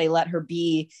like that they let her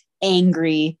be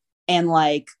angry and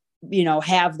like,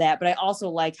 have that. But I also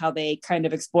like how they kind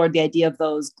of explored the idea of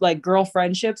those like girl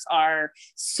friendships are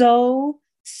so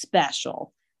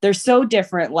special. They're so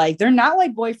different. Like they're not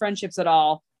like boy friendships at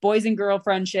all. Boys and girl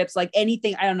friendships, like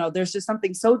anything. I don't know. There's just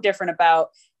something so different about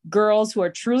girls who are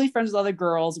truly friends with other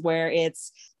girls, where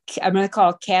it's, I'm going to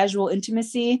call it casual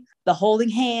intimacy, the holding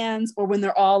hands, or when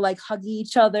they're all like hugging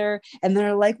each other and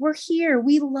they're like, we're here.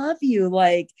 We love you.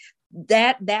 Like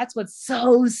that's what's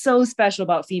so special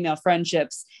about female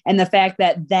friendships. And the fact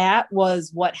that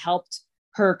was what helped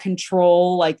her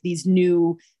control like these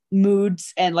new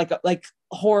moods and like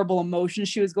horrible emotions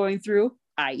she was going through,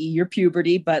 i.e. your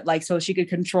puberty, but like so she could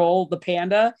control the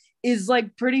panda is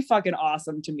like pretty fucking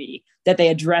awesome to me that they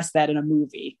addressed that in a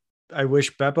movie. I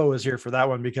wish Beppo was here for that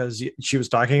one, because she was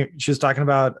talking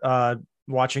about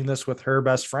watching this with her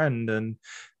best friend, and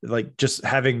like just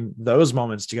having those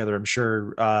moments together, I'm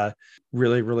sure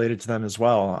really related to them as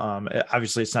well.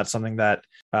 Obviously it's not something that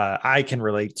I can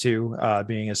relate to,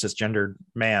 being a cisgendered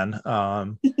man.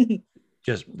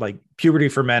 Just like puberty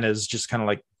for men is just kind of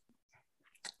like,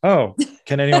 oh,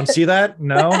 can anyone see that?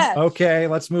 No. Okay,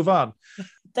 let's move on.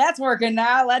 That's working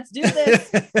now. Let's do this.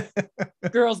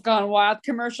 Girls Gone Wild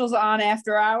commercials on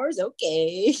after hours.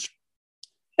 Okay.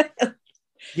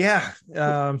 Yeah.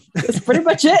 That's pretty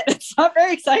much it. It's not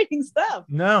very exciting stuff.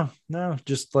 No,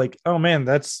 just like, oh man,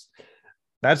 that's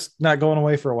not going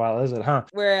away for a while, is it? Huh?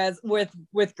 Whereas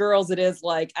with girls, it is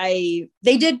like they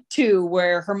did too,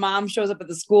 where her mom shows up at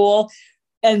the school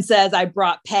and says, I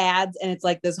brought pads. And it's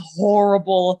like this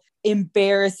horrible,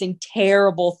 embarrassing,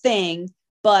 terrible thing.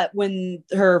 But when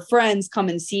her friends come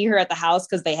and see her at the house,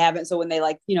 because they haven't, so when they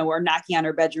like, were knocking on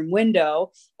her bedroom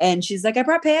window and she's like, I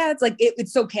brought pads, like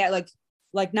it's so like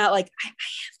not like I have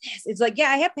this. It's like, yeah,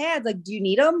 I have pads. Like, do you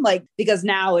need them? Like, because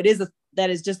now that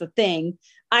is just a thing.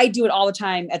 I do it all the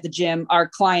time at the gym. Our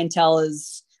clientele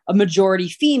is a majority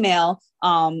female.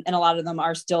 And a lot of them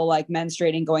are still like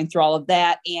menstruating, going through all of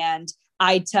that. And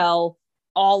I tell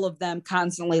all of them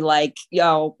constantly, like,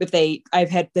 if they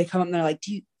come up and they're like,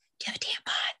 do you have a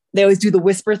tampon? They always do the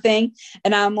whisper thing.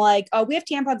 And I'm like, oh, we have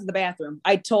tampons in the bathroom.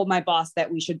 I told my boss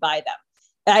that we should buy them.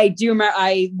 I do remember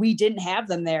we didn't have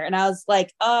them there. And I was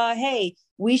like, hey,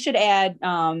 we should add,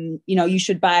 you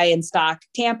should buy and stock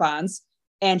tampons.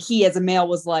 And he, as a male,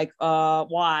 was like,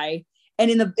 why?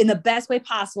 And in the best way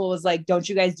possible was like, don't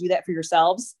you guys do that for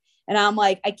yourselves? And I'm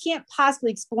like, I can't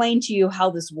possibly explain to you how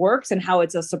this works and how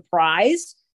it's a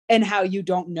surprise and how you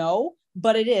don't know,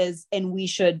 but it is. And we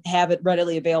should have it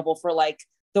readily available for like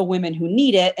the women who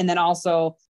need it. And then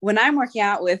also when I'm working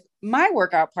out with my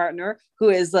workout partner, who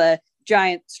is a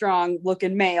giant, strong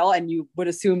looking male, and you would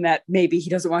assume that maybe he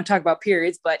doesn't want to talk about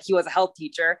periods, but he was a health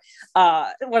teacher.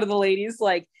 One of the ladies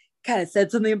like kind of said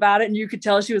something about it, and you could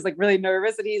tell she was like really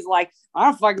nervous, and he's like, I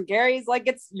don't fucking care. He's like,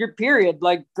 it's your period.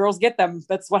 Like, girls get them.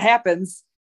 That's what happens.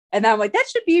 And I'm like, that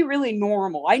should be really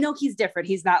normal. I know he's different.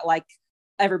 He's not like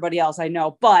everybody else I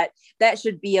know, but that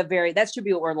should be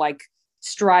what we're like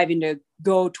striving to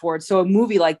go towards. So a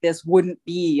movie like this wouldn't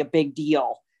be a big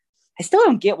deal. I still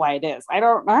don't get why it is. I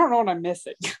don't know what I'm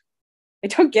missing. I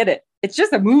don't get it. It's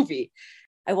just a movie.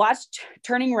 I watched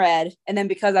Turning Red, and then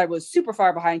because I was super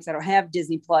far behind because I don't have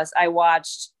Disney Plus, I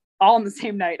watched all in the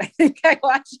same night. I think I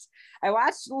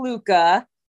watched Luca,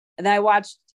 and then I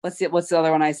watched what's the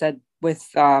other one I said with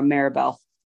Maribel?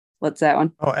 What's that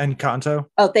one? Oh, Encanto.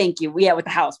 Oh, thank you. Yeah, with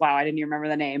the house. Wow, I didn't even remember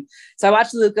the name. So I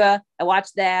watched Luca. I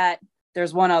watched that.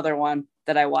 There's one other one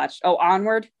that I watched. Oh,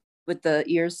 Onward with the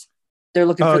ears. They're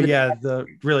looking for the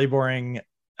really boring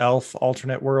elf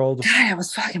alternate world. God, it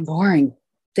was fucking boring.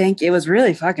 It was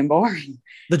really fucking boring.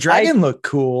 The dragon looked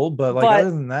cool, but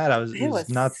other than that, it was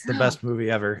not the best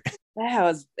movie ever.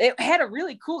 It had a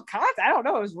really cool concept. I don't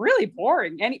know. It was really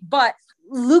boring. But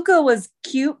Luca was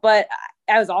cute, but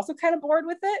I was also kind of bored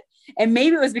with it. And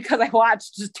maybe it was because I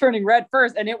watched just Turning Red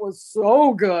first, and it was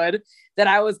so good that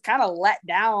I was kind of let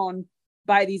down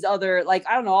by these other, like,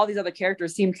 I don't know, all these other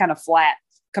characters seemed kind of flat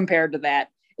compared to that.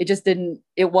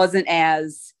 It wasn't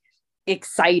as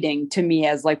exciting to me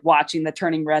as like watching the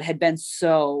Turning Red had been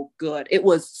so good. It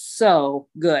was so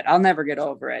good. I'll never get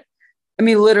over it. I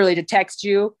mean, literally to text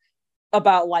you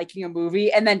about liking a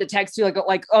movie and then to text you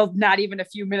not even a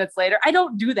few minutes later. I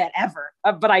don't do that ever,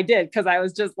 but I did because I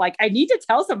was just like, I need to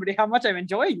tell somebody how much I'm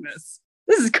enjoying this.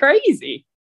 This is crazy.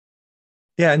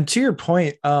 Yeah, and to your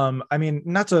point, I mean,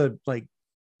 not to like,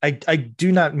 I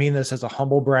do not mean this as a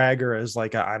humble brag or as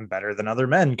like I'm better than other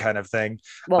men kind of thing.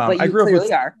 Well, but you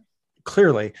clearly are.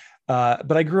 Clearly,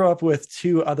 but I grew up with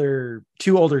two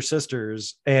older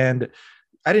sisters, and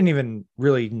I didn't even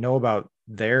really know about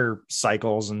their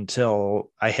cycles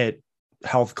until I hit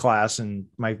health class in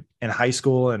high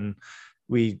school, and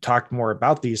we talked more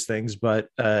about these things. But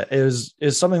is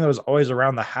something that was always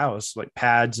around the house, like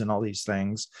pads and all these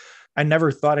things. I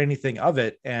never thought anything of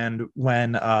it, and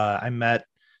when I met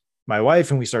my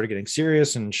wife and we started getting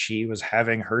serious, and she was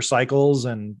having her cycles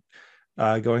and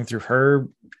going through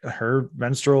her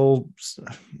menstrual,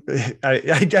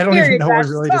 I don't even know what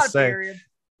really to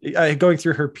say. Going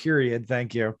through her period,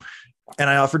 thank you. And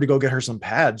I offered to go get her some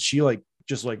pads. She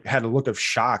just had a look of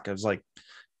shock. I was like,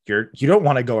 you don't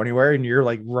want to go anywhere and you're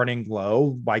like running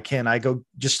low. Why can't I go?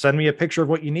 Just send me a picture of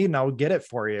what you need and I'll get it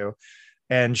for you.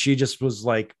 And she just was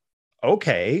like,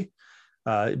 okay.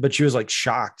 But she was like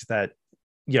shocked that,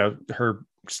 her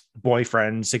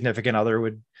boyfriend, significant other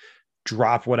would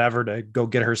drop whatever to go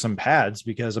get her some pads,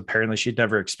 because apparently she'd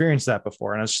never experienced that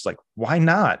before. And it's just like, why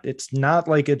not? It's not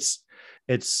like it's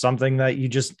something that you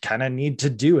just kind of need to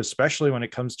do, especially when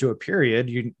it comes to a period.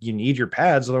 You need your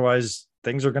pads, otherwise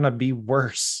things are going to be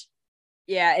worse.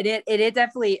 Yeah, it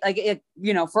definitely, like, it,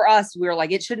 for us, we were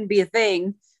like, it shouldn't be a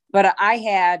thing. But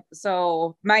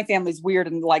so my family's weird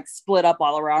and like split up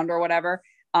all around or whatever.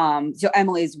 So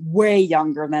Emily's way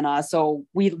younger than us, so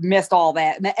we missed all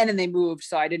that, and then they moved,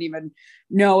 so I didn't even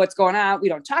know what's going on. We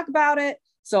don't talk about it,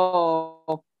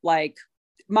 so like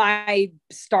my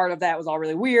start of that was all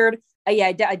really weird.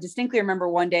 I distinctly remember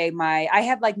one day I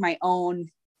had like my own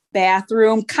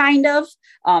bathroom kind of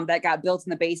that got built in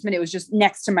the basement. It was just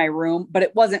next to my room, but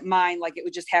it wasn't mine. Like, it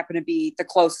would just happen to be the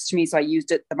closest to me, so I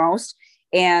used it the most.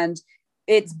 And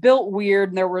it's built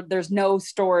weird, and there's no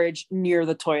storage near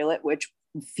the toilet, which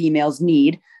females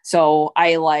need. So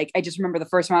I just remember the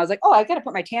first time I was like, oh, I got to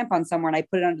put my tampon somewhere, and I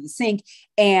put it under the sink.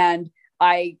 And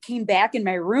I came back in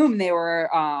my room. They were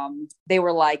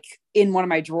like in one of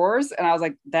my drawers, and I was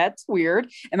like, that's weird.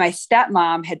 And my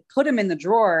stepmom had put them in the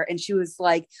drawer, and she was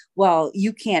like, well,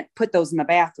 you can't put those in the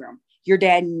bathroom. Your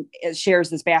dad shares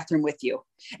this bathroom with you,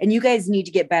 and you guys need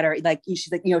to get better. Like,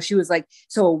 she's like, she was like,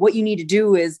 so what you need to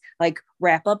do is like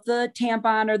wrap up the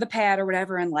tampon or the pad or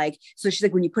whatever. And like, so she's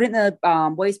like, when you put it in the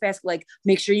wastebasket, like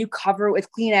make sure you cover it with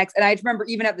Kleenex. And I remember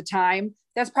even at the time,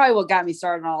 that's probably what got me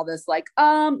started on all this. Like,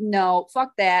 no,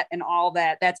 fuck that. And all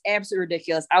that. That's absolutely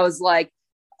ridiculous. I was like,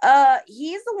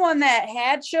 he's the one that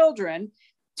had children.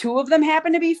 2 of them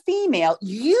happen to be female.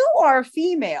 You are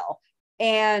female.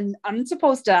 And I'm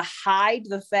supposed to hide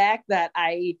the fact that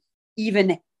I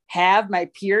even have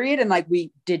my period. And like,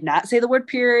 we did not say the word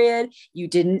period. You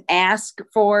didn't ask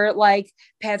for like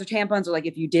pads or tampons, or like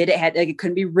if you did, it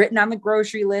couldn't be written on the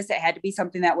grocery list. It had to be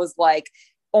something that was like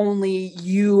only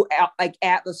you like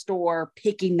at the store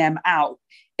picking them out.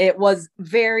 It was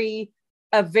I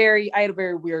had a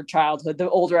very weird childhood. The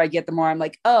older I get, the more I'm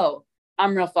like, oh,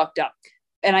 I'm real fucked up.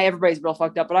 And everybody's real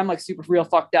fucked up, but I'm like super real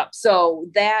fucked up. So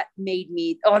that made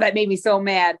me so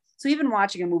mad. So even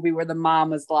watching a movie where the mom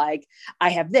was like, I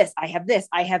have this, I have this,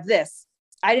 I have this.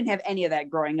 I didn't have any of that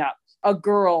growing up. A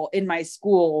girl in my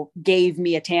school gave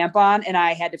me a tampon, and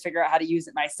I had to figure out how to use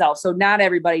it myself. So not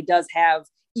everybody does have,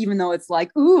 even though it's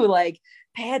like, ooh, like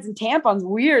pads and tampons,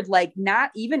 weird. Like,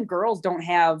 not even girls don't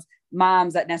have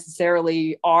moms that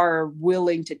necessarily are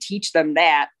willing to teach them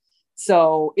that.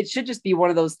 So it should just be one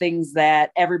of those things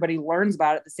that everybody learns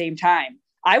about at the same time.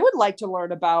 I would like to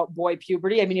learn about boy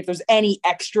puberty. I mean, if there's any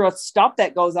extra stuff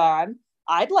that goes on,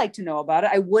 I'd like to know about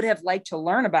it. I would have liked to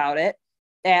learn about it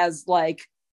as like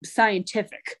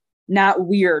scientific, not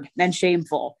weird and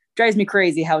shameful. Drives me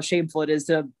crazy how shameful it is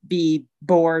to be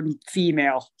born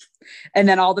female. And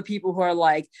then all the people who are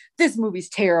like, this movie's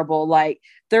terrible, like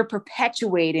they're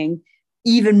perpetuating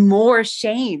even more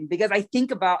shame. Because I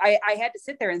think about, I had to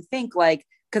sit there and think, like,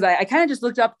 because I kind of just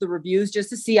looked up the reviews just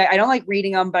to see. I don't like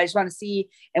reading them, but I just want to see.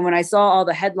 And when I saw all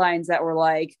the headlines that were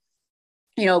like,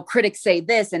 critics say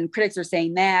this and critics are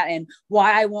saying that, and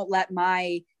why I won't let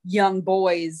my young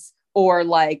boys or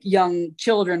like young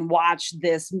children watch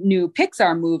this new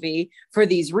Pixar movie for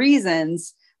these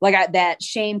reasons, like that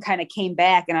shame kind of came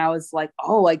back. And I was like,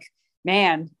 oh, like,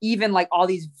 man, even like all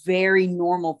these very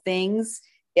normal things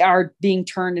are being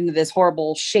turned into this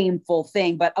horrible, shameful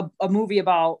thing. But a movie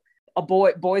about a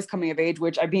boys coming of age,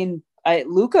 which I mean,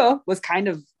 Luca was kind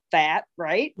of that,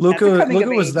 right? Luca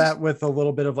was that with a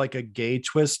little bit of like a gay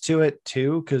twist to it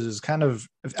too, because it's kind of,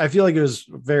 I feel like it was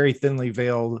very thinly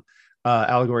veiled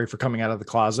allegory for coming out of the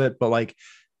closet. But like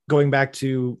going back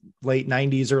to late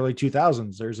 90s, early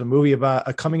 2000s, there's a movie about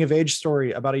a coming of age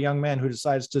story about a young man who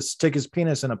decides to stick his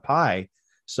penis in a pie.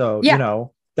 So, yeah.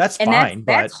 That's and fine,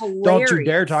 that's but don't you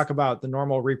dare talk about the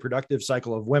normal reproductive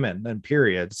cycle of women and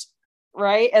periods.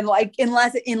 Right. And like,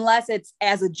 unless it's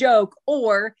as a joke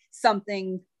or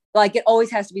something, like it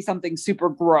always has to be something super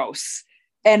gross.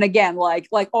 And again, like,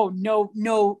 oh,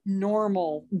 no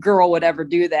normal girl would ever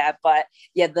do that. But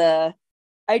yeah,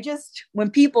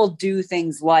 when people do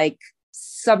things like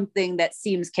something that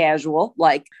seems casual,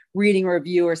 like reading a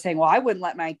review or saying, well, I wouldn't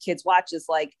let my kids watch this,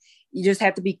 like, you just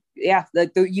have to be, you have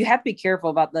to be careful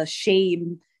about the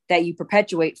shame that you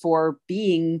perpetuate for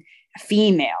being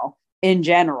female in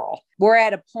general. We're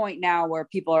at a point now where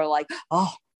people are like,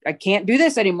 oh, I can't do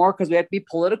this anymore because we have to be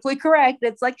politically correct.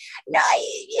 It's like, no,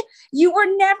 you were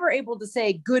never able to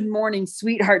say good morning,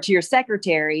 sweetheart to your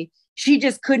secretary. She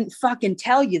just couldn't fucking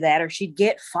tell you that or she'd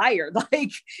get fired.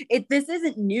 Like this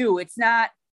isn't new. It's not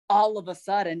all of a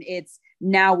sudden. It's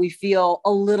now we feel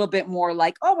a little bit more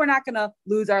like, oh, we're not going to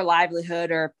lose our livelihood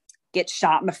or get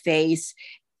shot in the face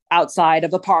outside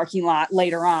of the parking lot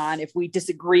later on if we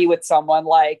disagree with someone.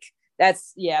 Like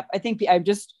that's, yeah, I think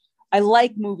I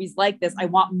like movies like this. I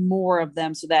want more of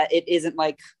them so that it isn't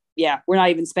like, yeah, we're not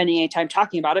even spending any time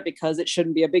talking about it because it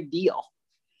shouldn't be a big deal.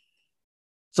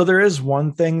 So there is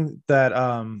one thing that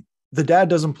the dad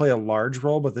doesn't play a large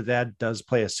role, but the dad does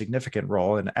play a significant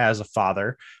role. And as a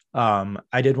father,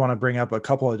 I did want to bring up a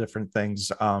couple of different things.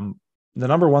 The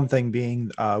number one thing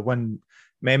being when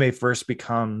Mei Mei first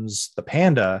becomes the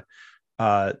panda,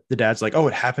 the dad's like, oh,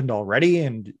 it happened already.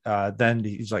 And then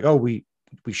he's like, oh, we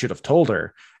should have told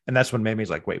her. And that's when Mei Mei's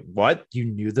like, wait, what? You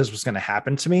knew this was going to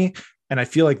happen to me? And I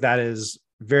feel like that is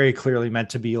very clearly meant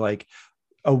to be like,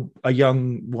 a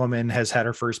young woman has had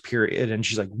her first period and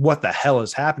she's like, what the hell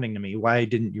is happening to me? Why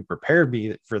didn't you prepare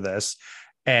me for this?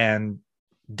 And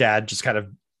dad just kind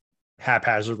of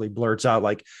haphazardly blurts out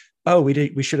like, oh,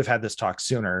 we should have had this talk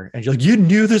sooner. And you're like, you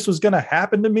knew this was going to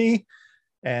happen to me.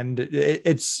 And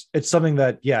it's something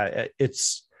that, yeah,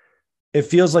 it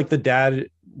feels like the dad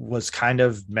was kind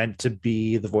of meant to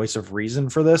be the voice of reason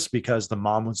for this because the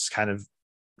mom was kind of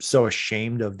so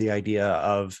ashamed of the idea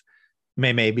of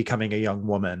Mei Mei becoming a young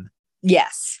woman.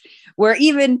 Yes. Where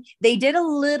even they did a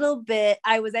little bit.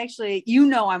 I was actually,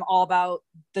 I'm all about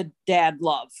the dad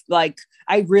love. Like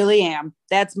I really am.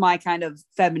 That's my kind of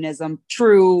feminism,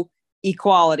 true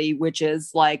equality, which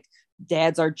is like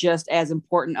dads are just as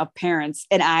important of parents.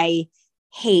 And I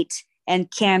hate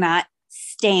and cannot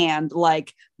stand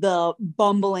like the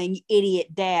bumbling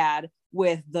idiot dad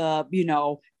with the,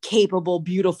 capable,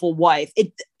 beautiful wife.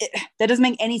 That doesn't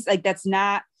make any, like, that's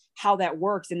not how that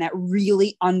works. And that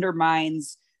really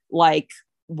undermines like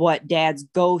what dads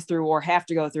go through or have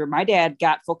to go through. My dad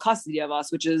got full custody of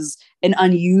us, which is an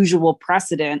unusual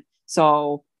precedent.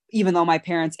 So even though my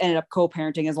parents ended up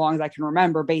co-parenting as long as I can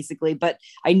remember, basically, but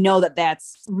I know that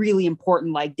that's really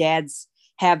important. Like dads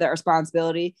have that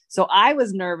responsibility. So I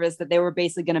was nervous that they were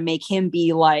basically going to make him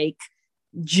be like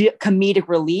comedic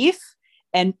relief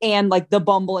and like the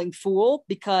bumbling fool,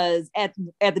 because at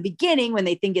the beginning when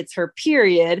they think it's her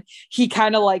period, he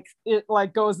kind of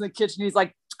like goes in the kitchen. He's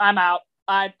like, I'm out.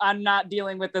 I'm not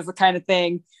dealing with this kind of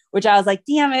thing, which I was like,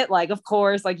 damn it. Like, of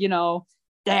course, like,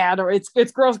 dad, or it's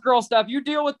gross girl stuff. You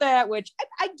deal with that, which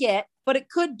I get, but it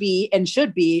could be and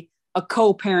should be a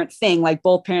co-parent thing. Like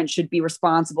both parents should be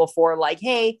responsible for like,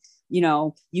 hey,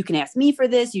 you can ask me for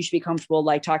this. You should be comfortable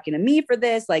like talking to me for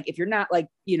this. Like if you're not like,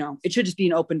 it should just be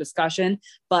an open discussion.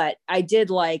 But I did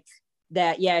like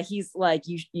that. Yeah. He's like,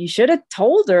 you should have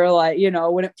told her like,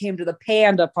 when it came to the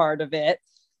panda part of it,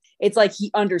 it's like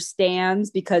he understands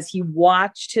because he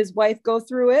watched his wife go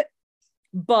through it,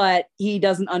 but he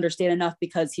doesn't understand enough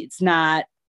because it's not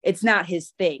his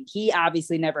thing. He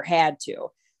obviously never had to.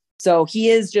 So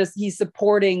he's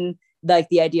supporting like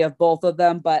the idea of both of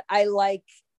them. But I like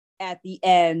at the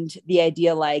end, the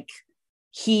idea, like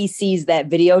he sees that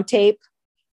videotape.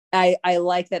 I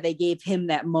like that they gave him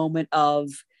that moment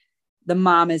of the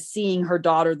mom is seeing her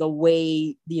daughter the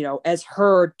way, as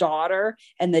her daughter,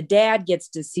 and the dad gets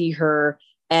to see her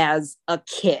as a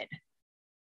kid.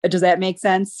 Does that make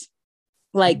sense?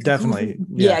 Like definitely.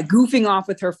 Goofing off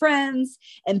with her friends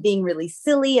and being really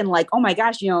silly and like, oh my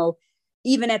gosh,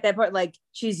 even at that point, like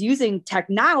she's using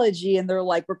technology and they're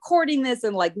like recording this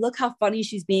and like, look how funny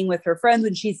she's being with her friends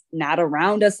when she's not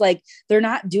around us. Like they're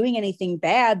not doing anything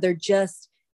bad. They're just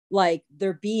like,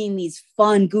 they're being these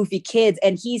fun, goofy kids.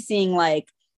 And he's seeing like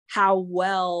how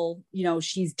well,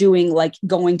 she's doing, like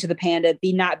going to the panda,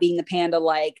 not being the panda,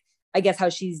 like, I guess how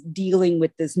she's dealing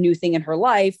with this new thing in her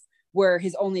life, where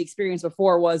his only experience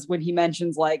before was when he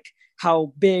mentions like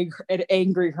how big and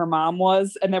angry her mom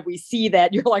was. And then we see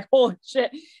that you're like, holy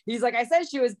shit. He's like, I said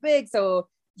she was big. So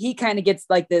he kind of gets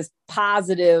like this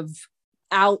positive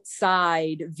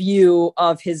outside view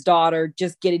of his daughter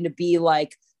just getting to be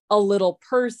like a little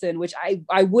person, which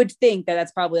I would think that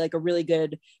that's probably like a really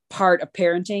good part of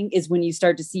parenting, is when you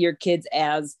start to see your kids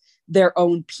as their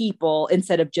own people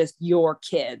instead of just your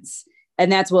kids. And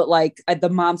that's what like the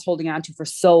mom's holding on to for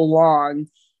so long,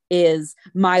 is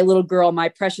my little girl, my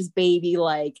precious baby,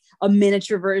 like a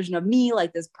miniature version of me,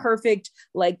 like this perfect,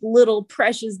 like little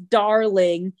precious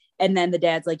darling. And then the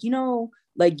dad's like,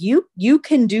 like you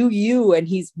can do you. And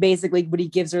he's basically, when he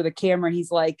gives her the camera,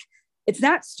 he's like, it's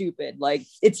not stupid. Like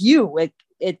it's you. Like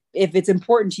if it's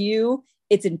important to you,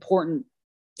 it's important,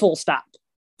 full stop.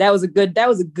 that was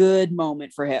a good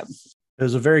moment for him. It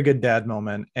was a very good dad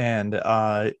moment, and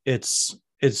it's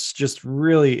just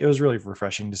really, it was really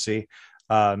refreshing to see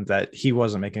that he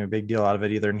wasn't making a big deal out of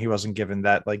it either, and he wasn't given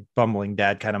that like bumbling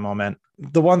dad kind of moment.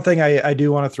 The one thing I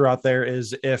do want to throw out there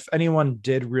is, if anyone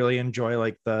did really enjoy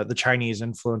like the Chinese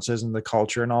influences and the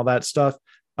culture and all that stuff,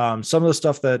 some of the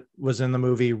stuff that was in the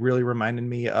movie really reminded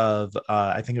me of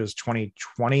I think it was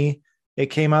 2020. It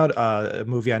came out, a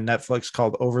movie on Netflix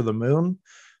called Over the Moon.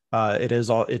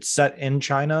 It's set in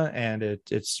China, and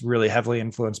it's really heavily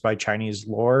influenced by Chinese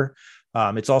lore.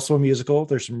 It's also a musical.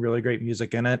 There's some really great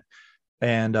music in it.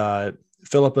 And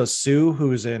Philippa Sue,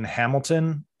 who's in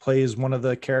Hamilton, plays one of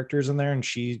the characters in there, and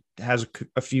she has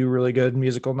a few really good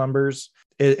musical numbers.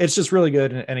 It's just really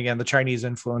good. And again, the Chinese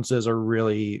influences are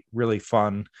really, really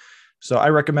fun. So I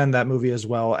recommend that movie as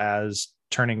well as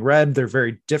Turning Red. They're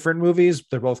very different movies.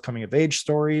 They're both coming of age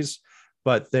stories,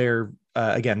 but they're,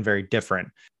 again, very different.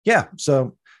 Yeah.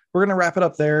 So we're going to wrap it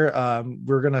up there.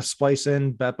 We're going to splice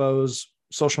in Beppo's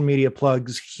social media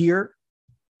plugs here.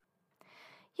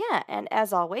 Yeah, and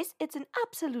as always, it's an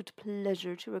absolute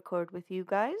pleasure to record with you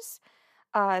guys.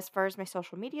 As far as my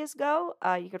social medias go,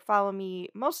 you could follow me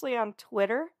mostly on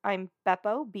Twitter. I'm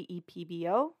Beppo,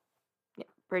 Bepbo. Yeah,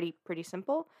 pretty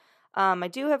simple. I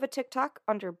do have a TikTok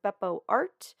under Beppo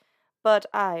Art, but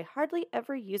I hardly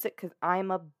ever use it because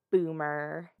I'm a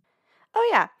boomer. Oh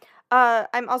yeah,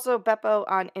 I'm also Beppo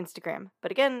on Instagram, but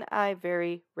again, I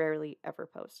very rarely ever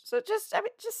post. So just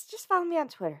follow me on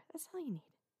Twitter. That's all you need.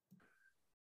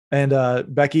 And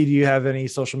Becky, do you have any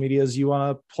social medias you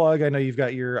want to plug? I know you've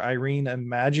got your Irene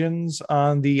Imagines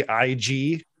on the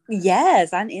IG.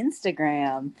 Yes, on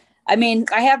Instagram. I mean,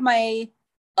 I have my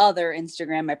other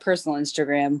Instagram, my personal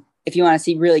Instagram, if you want to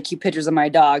see really cute pictures of my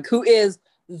dog, who is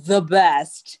the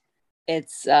best.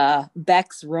 It's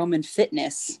Bex Roman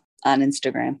Fitness on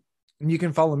Instagram. And you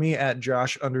can follow me at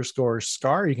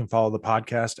Josh_Scar. You can follow the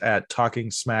podcast at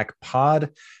Talking Smack Pod.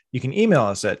 You can email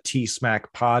us at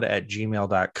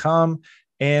tsmackpod@gmail.com.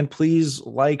 And please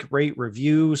like, rate,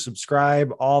 review,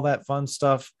 subscribe, all that fun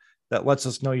stuff that lets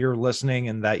us know you're listening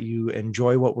and that you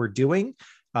enjoy what we're doing.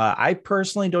 I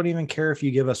personally don't even care if you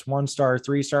give us 1 star,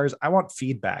 3 stars. I want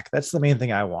feedback. That's the main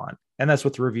thing I want. And that's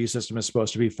what the review system is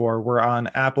supposed to be for. We're on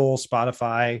Apple,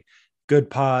 Spotify, Good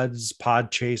Pods,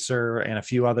 Podchaser, and a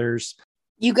few others.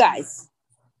 You guys,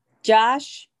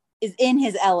 Josh is in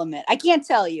his element. I can't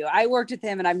tell you. I worked with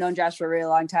him and I've known Josh for a really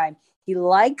long time. He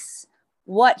likes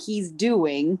what he's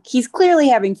doing. He's clearly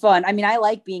having fun. I mean, I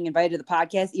like being invited to the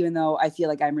podcast, even though I feel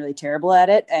like I'm really terrible at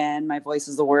it and my voice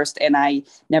is the worst and I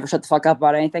never shut the fuck up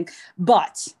about anything.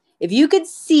 But if you could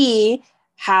see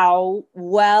how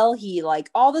well he,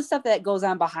 like, all the stuff that goes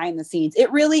on behind the scenes,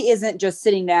 it really isn't just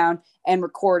sitting down and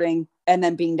recording and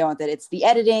then being done with it. It's the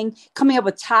editing, coming up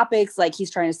with topics, like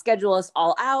he's trying to schedule us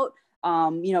all out.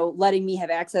 Letting me have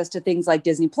access to things like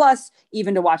Disney Plus,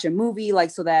 even to watch a movie,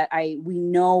 like, so that we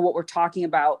know what we're talking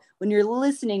about. When you're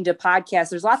listening to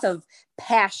podcasts, there's lots of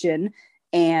passion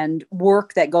and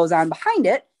work that goes on behind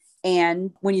it.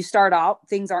 And when you start out,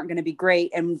 things aren't going to be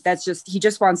great. And he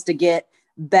just wants to get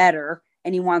better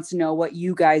and he wants to know what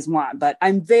you guys want. But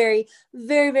I'm very,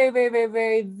 very, very, very, very,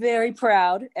 very, very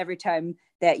proud every time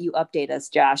that you update us,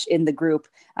 Josh, in the group.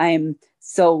 I am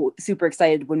so super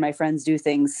excited when my friends do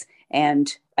things.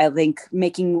 And I think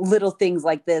making little things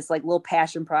like this, like little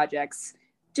passion projects,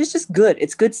 just good.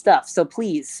 It's good stuff. So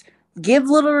please give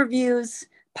little reviews,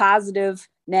 positive,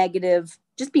 negative,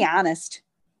 just be honest.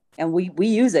 And we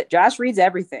use it. Josh reads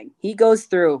everything. He goes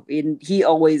through and he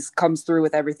always comes through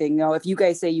with everything. If you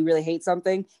guys say you really hate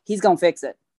something, he's going to fix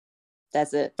it.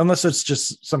 That's it. Unless it's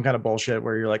just some kind of bullshit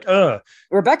where you're like, ugh.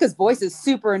 Rebecca's voice is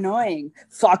super annoying.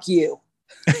 Fuck you.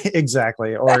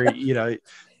 Exactly. Or,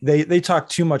 they talk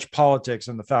too much politics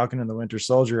in the Falcon and the Winter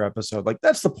Soldier episode. Like,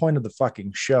 that's the point of the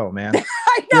fucking show, man.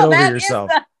 I know. Get over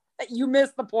yourself. You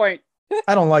missed the point.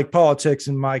 I don't like politics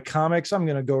in my comics. I'm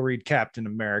going to go read Captain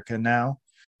America now.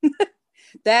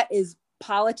 That is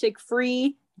politic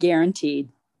free, guaranteed.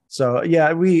 So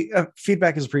yeah,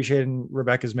 feedback is appreciated, and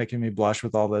Rebecca's making me blush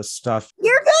with all this stuff.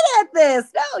 You're good at this.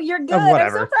 No, you're good.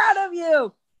 Whatever. I'm so proud of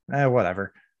you.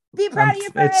 Whatever. Be proud of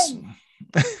your friend.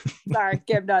 Sorry,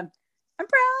 okay, I'm done. I'm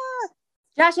proud.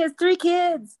 Josh has 3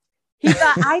 kids. He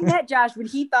thought I met Josh when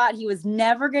he thought he was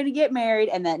never going to get married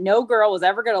and that no girl was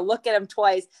ever going to look at him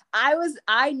twice.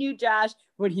 I knew Josh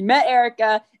when he met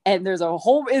Erica, and there's a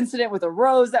whole incident with a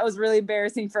rose that was really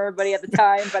embarrassing for everybody at the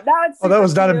time. But now it's that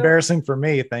was not embarrassing for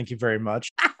me. Thank you very much.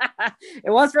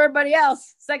 It was for everybody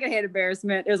else. Secondhand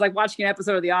embarrassment. It was like watching an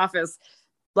episode of The Office,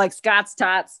 like Scott's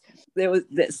Tots. It was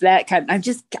that kind.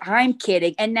 I'm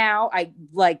kidding. And now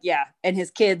and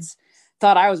his kids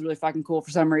thought I was really fucking cool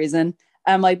for some reason.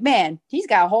 I'm like, man, he's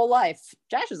got a whole life.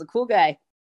 Josh is a cool guy.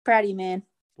 Proud of you, man.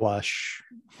 Blush.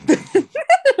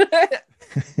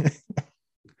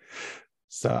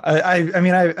 So I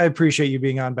mean, I appreciate you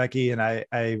being on, Becky, and I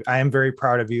am very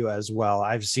proud of you as well.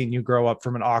 I've seen you grow up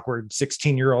from an awkward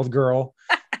 16-year-old girl,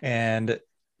 and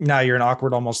now you're an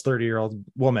awkward almost 30-year-old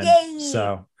woman. Yay!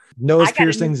 So nose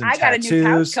piercings and tattoos. I got a new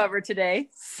couch cover today.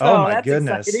 So oh my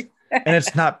goodness. And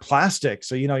it's not plastic,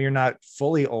 so you're not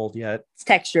fully old yet. It's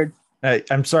textured.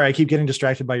 I'm sorry, I keep getting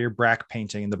distracted by your Brack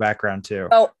painting in the background too.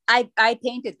 Oh, I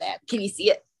painted that. Can you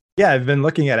see it? Yeah, I've been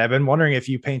looking at it. I've been wondering if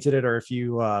you painted it or if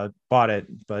you bought it.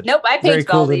 But nope, I painted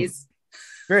all these.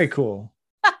 Very cool.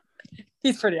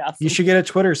 He's pretty awesome. You should get a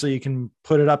Twitter so you can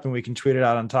put it up and we can tweet it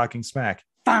out on Talking Smack.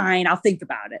 Fine, I'll think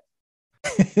about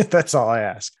it. That's all I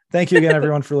ask. Thank you again,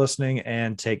 everyone, for listening,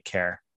 and take care.